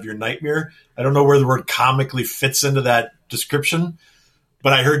something out of your nightmare. I don't know where the word comically fits into that description,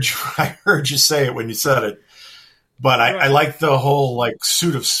 but I heard you say it when you said it. But I like the whole like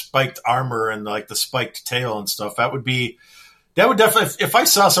suit of spiked armor and like the spiked tail and stuff. That would definitely, if I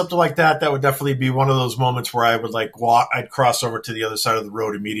saw something like that, that would definitely be one of those moments where I would like I'd cross over to the other side of the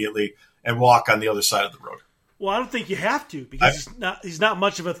road immediately and walk on the other side of the road. Well, I don't think you have to, because he's not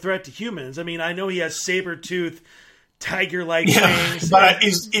much of a threat to humans. I mean, I know he has saber-toothed, tiger-like things. But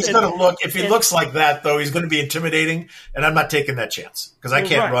he's going to look, if he looks like that, though, he's going to be intimidating, and I'm not taking that chance, because I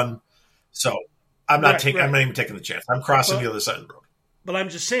can't run. So I'm not even taking the chance. I'm crossing the other side of the road. But I'm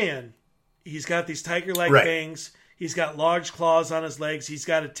just saying, he's got these tiger-like fangs. He's got large claws on his legs. He's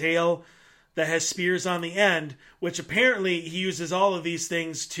got a tail that has spears on the end, which apparently he uses all of these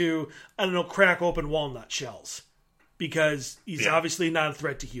things to, crack open walnut shells, because he's obviously not a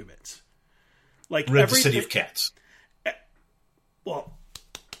threat to humans. Like Rid the city of cats. Well,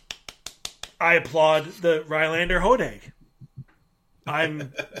 I applaud the Rhinelander Hodag.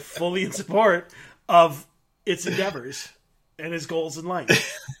 I'm fully in support of its endeavors and his goals in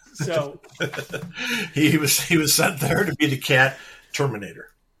life. So he was sent there to be the cat Terminator.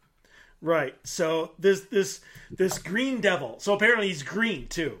 Right. So this green devil. So apparently he's green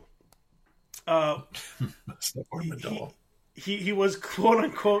too. He was quote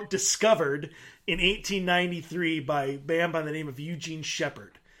unquote discovered in 1893 by a man by the name of Eugene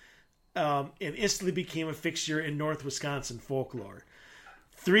Shepard, and instantly became a fixture in North Wisconsin folklore.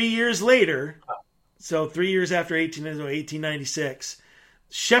 3 years later, so 3 years after 1896,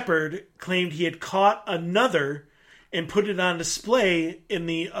 Shepard claimed he had caught another and put it on display in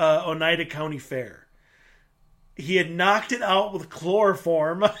the Oneida County Fair. He had knocked it out with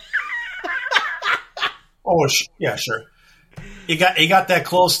chloroform. Oh, yeah, sure. He got that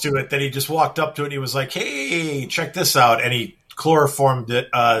close to it that he just walked up to it and he was like, hey, check this out. And he chloroformed it,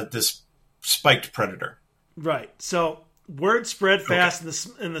 this spiked predator. Right. So word spread fast,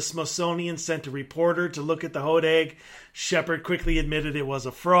 and the Smithsonian sent a reporter to look at the Hodag. Shepard quickly admitted it was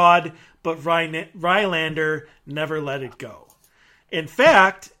a fraud, but Rhinelander never let it go. In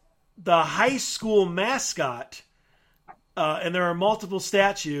fact, the high school mascot, and there are multiple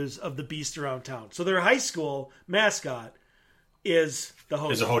statues of the beast around town. So their high school mascot is the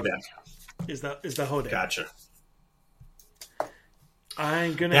Hodag. Is a Hodag. Is the Hodag. Gotcha.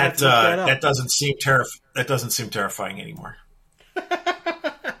 I'm gonna have to look that up. That doesn't seem terrifying anymore.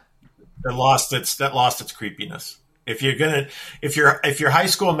 That lost its creepiness. If your high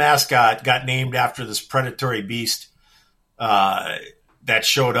school mascot got named after this predatory beast that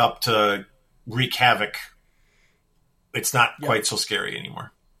showed up to wreak havoc, it's not quite so scary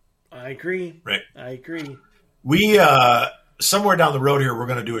anymore. I agree. Right. I agree. We somewhere down the road here, we're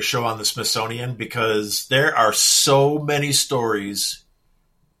going to do a show on the Smithsonian because there are so many stories,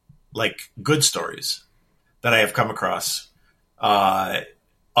 like good stories, that I have come across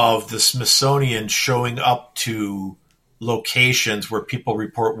of the Smithsonian showing up to locations where people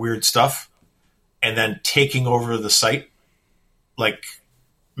report weird stuff and then taking over the site, like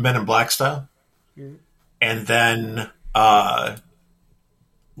Men in Black style. Mm-hmm. And then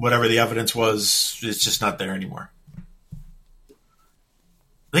whatever the evidence was, it's just not there anymore.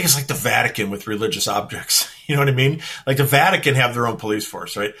 I think it's like the Vatican with religious objects. You know what I mean? Like the Vatican have their own police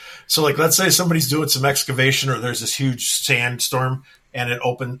force, right? So like, let's say somebody's doing some excavation or there's this huge sandstorm and it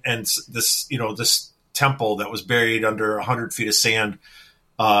opened and this temple that was buried under 100 feet of sand,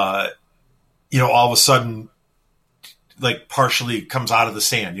 all of a sudden, like partially comes out of the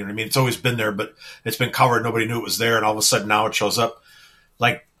sand. You know what I mean? It's always been there, but it's been covered. Nobody knew it was there. And all of a sudden now it shows up.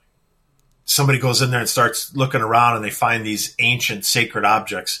 Like somebody goes in there and starts looking around and they find these ancient sacred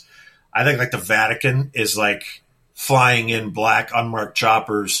objects. I think like the Vatican is like flying in black unmarked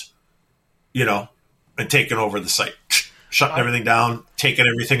choppers, and taking over the site, shutting everything down, taking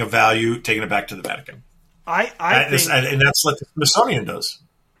everything of value, taking it back to the Vatican. And that's what the Smithsonian does.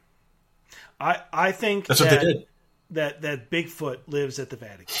 I think that's what they did. That Bigfoot lives at the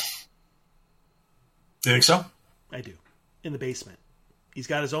Vatican. You think so? I do. In the basement. He's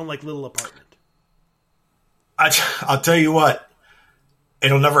got his own like little apartment. I'll tell you what,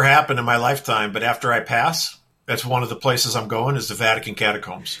 it'll never happen in my lifetime, but after I pass, that's one of the places I'm going is the Vatican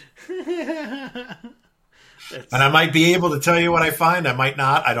catacombs. And I might be able to tell you what I find. I might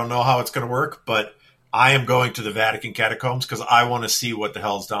not. I don't know how it's going to work, but I am going to the Vatican catacombs because I want to see what the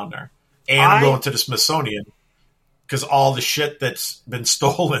hell's down there. And I'm going to the Smithsonian because all the shit that's been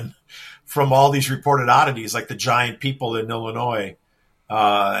stolen from all these reported oddities, like the giant people in Illinois,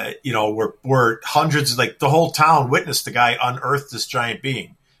 where hundreds, like the whole town witnessed the guy unearth this giant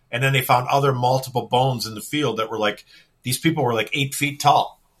being. And then they found other multiple bones in the field that were like, these people were like 8 feet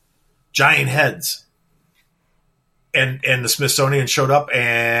tall, giant heads. And the Smithsonian showed up,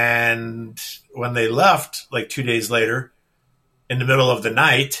 and when they left, like 2 days later, in the middle of the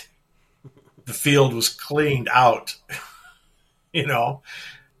night, the field was cleaned out,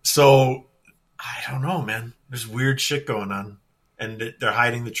 So I don't know, man. There's weird shit going on. And they're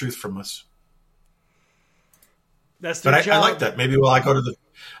hiding the truth from us. That's their job. I like that. Maybe I go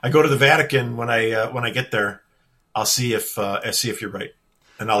to the Vatican when I get there. I'll see if you're right,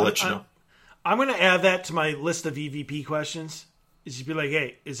 and I'll let you know. I'm going to add that to my list of EVP questions. Is you be like,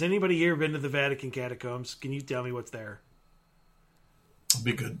 hey, has anybody here been to the Vatican catacombs? Can you tell me what's there? That'll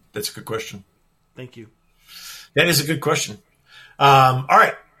be good. That's a good question. Thank you. That is a good question. All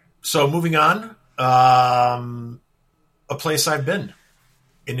right. So moving on. A place I've been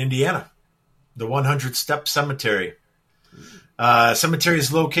in Indiana, the 100 Step Cemetery. Cemetery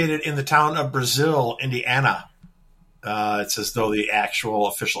is located in the town of Brazil, Indiana. It's as though the actual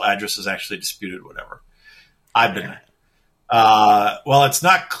official address is actually disputed, whatever. I've been there. While it's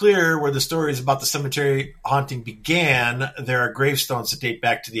not clear where the stories about the cemetery haunting began, there are gravestones that date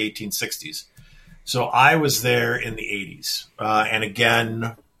back to the 1860s. So I was there in the 80s. And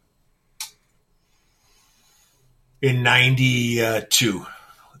again, in 92.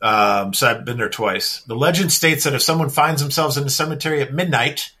 So I've been there twice. The legend states that if someone finds themselves in the cemetery at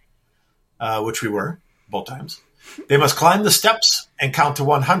midnight, which we were both times, they must climb the steps and count to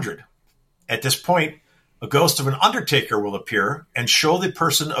 100. At this point, a ghost of an undertaker will appear and show the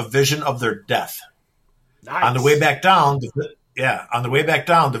person a vision of their death. Nice. On the way back down,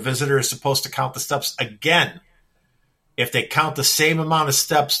 the visitor is supposed to count the steps again. If they count the same amount of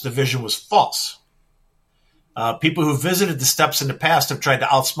steps, the vision was false. People who visited the steps in the past have tried to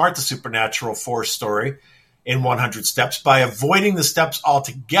outsmart the supernatural force story in 100 steps by avoiding the steps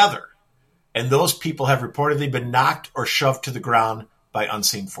altogether. And those people have reportedly been knocked or shoved to the ground by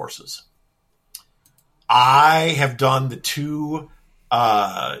unseen forces. I have done the two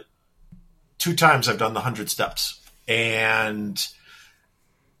times I've done the 100 steps, and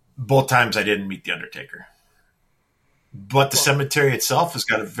both times I didn't meet the undertaker. But the cemetery itself has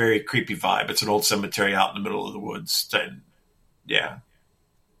got a very creepy vibe. It's an old cemetery out in the middle of the woods. And yeah,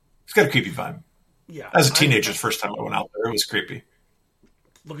 it's got a creepy vibe. Yeah. As a teenager, the first time I went out there, it was creepy.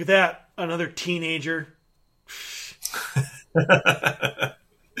 Look at that. Another teenager.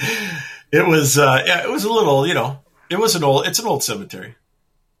 It was a little, it's an old cemetery.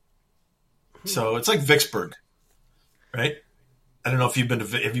 So it's like Vicksburg, right? I don't know if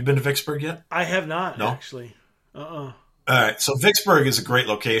have you been to Vicksburg yet? I have not, no? Actually. All right. So Vicksburg is a great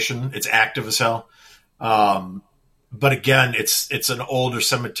location. It's active as hell. But again, it's an older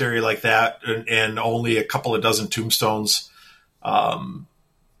cemetery like that and only a couple of dozen tombstones.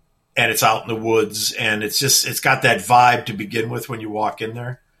 And it's out in the woods, and it's got that vibe to begin with when you walk in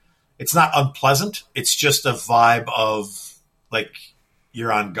there. It's not unpleasant. It's just a vibe of like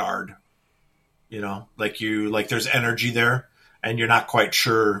you're on guard, like there's energy there, and you're not quite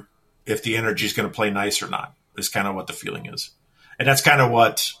sure if the energy is going to play nice or not. Is kind of what the feeling is, and that's kind of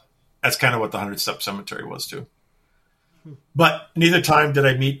what the 100 Step Cemetery was too. But neither time did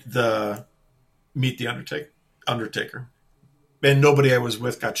I meet the Undertaker, and nobody I was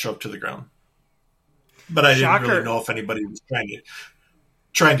with got shoved to the ground. But I didn't really know if anybody was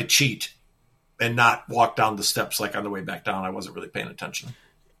trying to cheat and not walk down the steps like on the way back down. I wasn't really paying attention.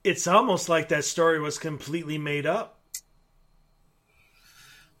 It's almost like that story was completely made up.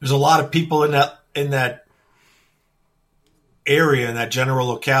 There's a lot of people in that area, in that general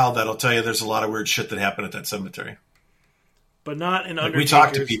locale, that'll tell you there's a lot of weird shit that happened at that cemetery. But not in Undertaker's. We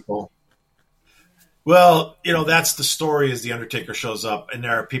talk to people. Well, that's the story as the Undertaker shows up, and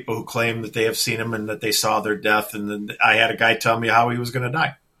there are people who claim that they have seen him and that they saw their death. And then I had a guy tell me how he was going to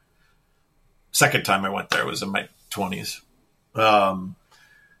die. Second time I went there was in my 20s.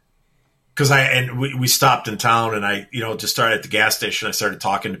 Because we stopped in town, and I just started at the gas station. I started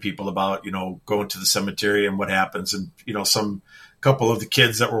talking to people about going to the cemetery and what happens, and some couple of the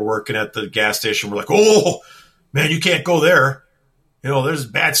kids that were working at the gas station were like, "Oh man, you can't go there. There's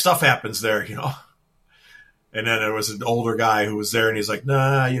bad stuff happens there." And then there was an older guy who was there, and he's like,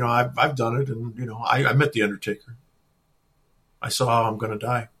 "Nah, I've done it, and I met the Undertaker. I saw how I'm going to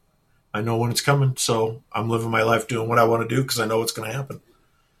die. I know when it's coming, so I'm living my life doing what I want to do because I know it's going to happen."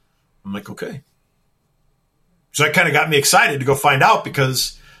 I'm like, okay. So that kind of got me excited to go find out,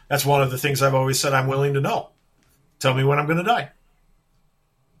 because that's one of the things I've always said I'm willing to know. Tell me when I'm going to die.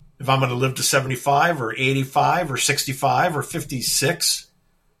 If I'm going to live to 75 or 85 or 65 or 56,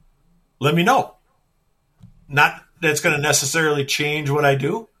 let me know. Not that it's going to necessarily change what I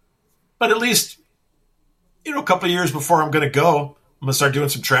do, but at least, a couple of years before I'm going to go, I'm going to start doing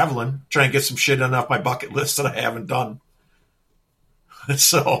some traveling, trying to get some shit off my bucket list that I haven't done.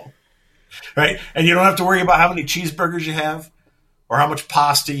 So, right. And you don't have to worry about how many cheeseburgers you have or how much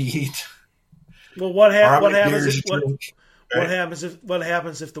pasta you eat. Well, what happens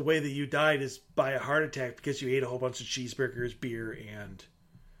if the way that you died is by a heart attack because you ate a whole bunch of cheeseburgers, beer, and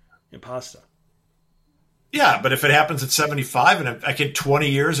pasta? Yeah, but if it happens at 75 and I get 20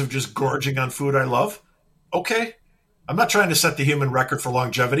 years of just gorging on food I love, okay. I'm not trying to set the human record for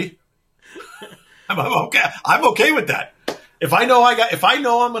longevity. I'm okay. I'm okay with that. If I know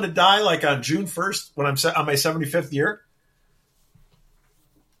I'm going to die like on June 1st when I'm on my 75th year,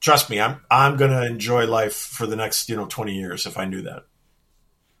 trust me, I'm going to enjoy life for the next 20 years if I knew that.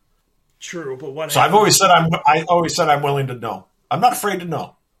 True, but what? So I always said I'm willing to know. I'm not afraid to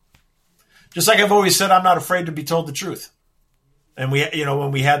know. Just like I've always said, I'm not afraid to be told the truth. And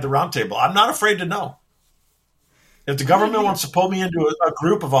when we had the roundtable, I'm not afraid to know. If the government wants to pull me into a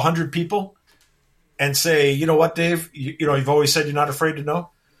group of 100 people and say, you know what, Dave, you've always said you're not afraid to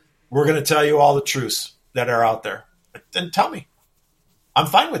know. We're going to tell you all the truths that are out there. Then tell me. I'm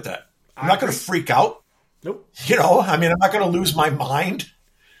fine with that. I'm not going to freak out. Nope. I'm not going to lose my mind.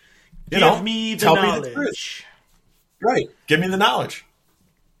 Give me the knowledge. Me the truth. Right. Give me the knowledge.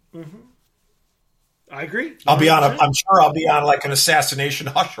 Mm-hmm. I agree. I'm sure I'll be on like an assassination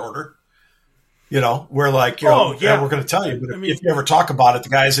hush order. Where like, we're going to tell you. But if you ever talk about it, the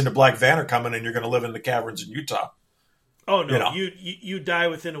guys in the black van are coming and you're going to live in the caverns in Utah. Oh, no. You die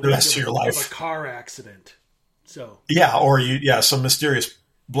within a week of your life. Of a car accident. So. Yeah, or some mysterious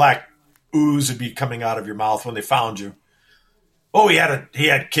black ooze would be coming out of your mouth when they found you. Oh, he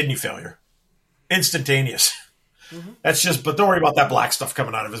had kidney failure. Instantaneous. Mm-hmm. That's just, but don't worry about that black stuff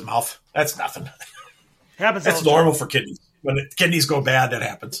coming out of his mouth. That's nothing. Happens. That's normal for kidneys. When kidneys go bad, that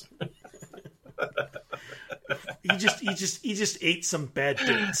happens. He just ate some bad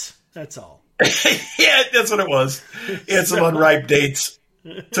dates. That's all. Yeah, that's what it was. He had some unripe dates.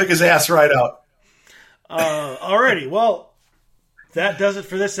 Took his ass right out. Alrighty, well, that does it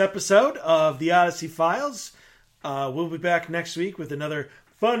for this episode of the Odyssey Files. We'll be back next week with another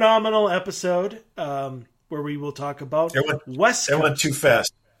phenomenal episode where we will talk about West Coast. It went too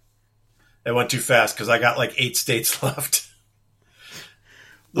fast. It went too fast because I got like 8 states left.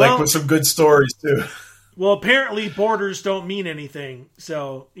 With some good stories, too. Well, apparently borders don't mean anything.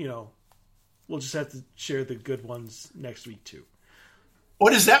 So, we'll just have to share the good ones next week, too.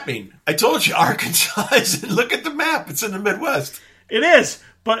 What does that mean? I told you Arkansas is. Look at the map. It's in the Midwest. It is,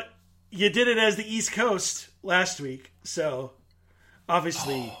 but you did it as the East Coast last week. So,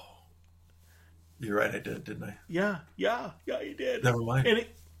 obviously. Oh, you're right. I did, didn't I? Yeah, you did. Never mind.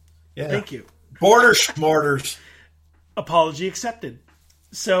 Thank you. Border schmorders. Apology accepted.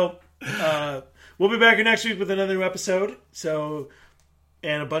 So, we'll be back next week with another episode. So,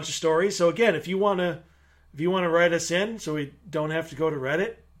 and a bunch of stories. So again, if you want to write us in so we don't have to go to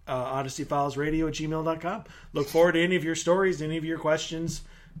Reddit, OdysseyFilesRadio@gmail.com. Look forward to any of your stories, any of your questions.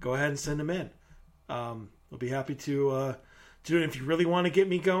 Go ahead and send them in. We'll be happy to do it. If you really want to get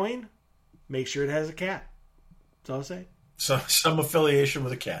me going, make sure it has a cat. That's all I'll say. So, some affiliation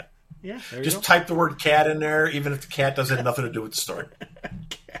with a cat. Yeah, just type the word cat in there, even if the cat doesn't have nothing to do with the story.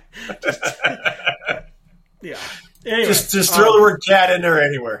 Yeah. Anyway, just throw the word cat in there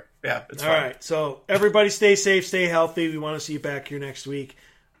anywhere. Yeah, it's fine. All right. So everybody stay safe, stay healthy. We want to see you back here next week.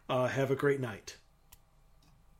 Have a great night.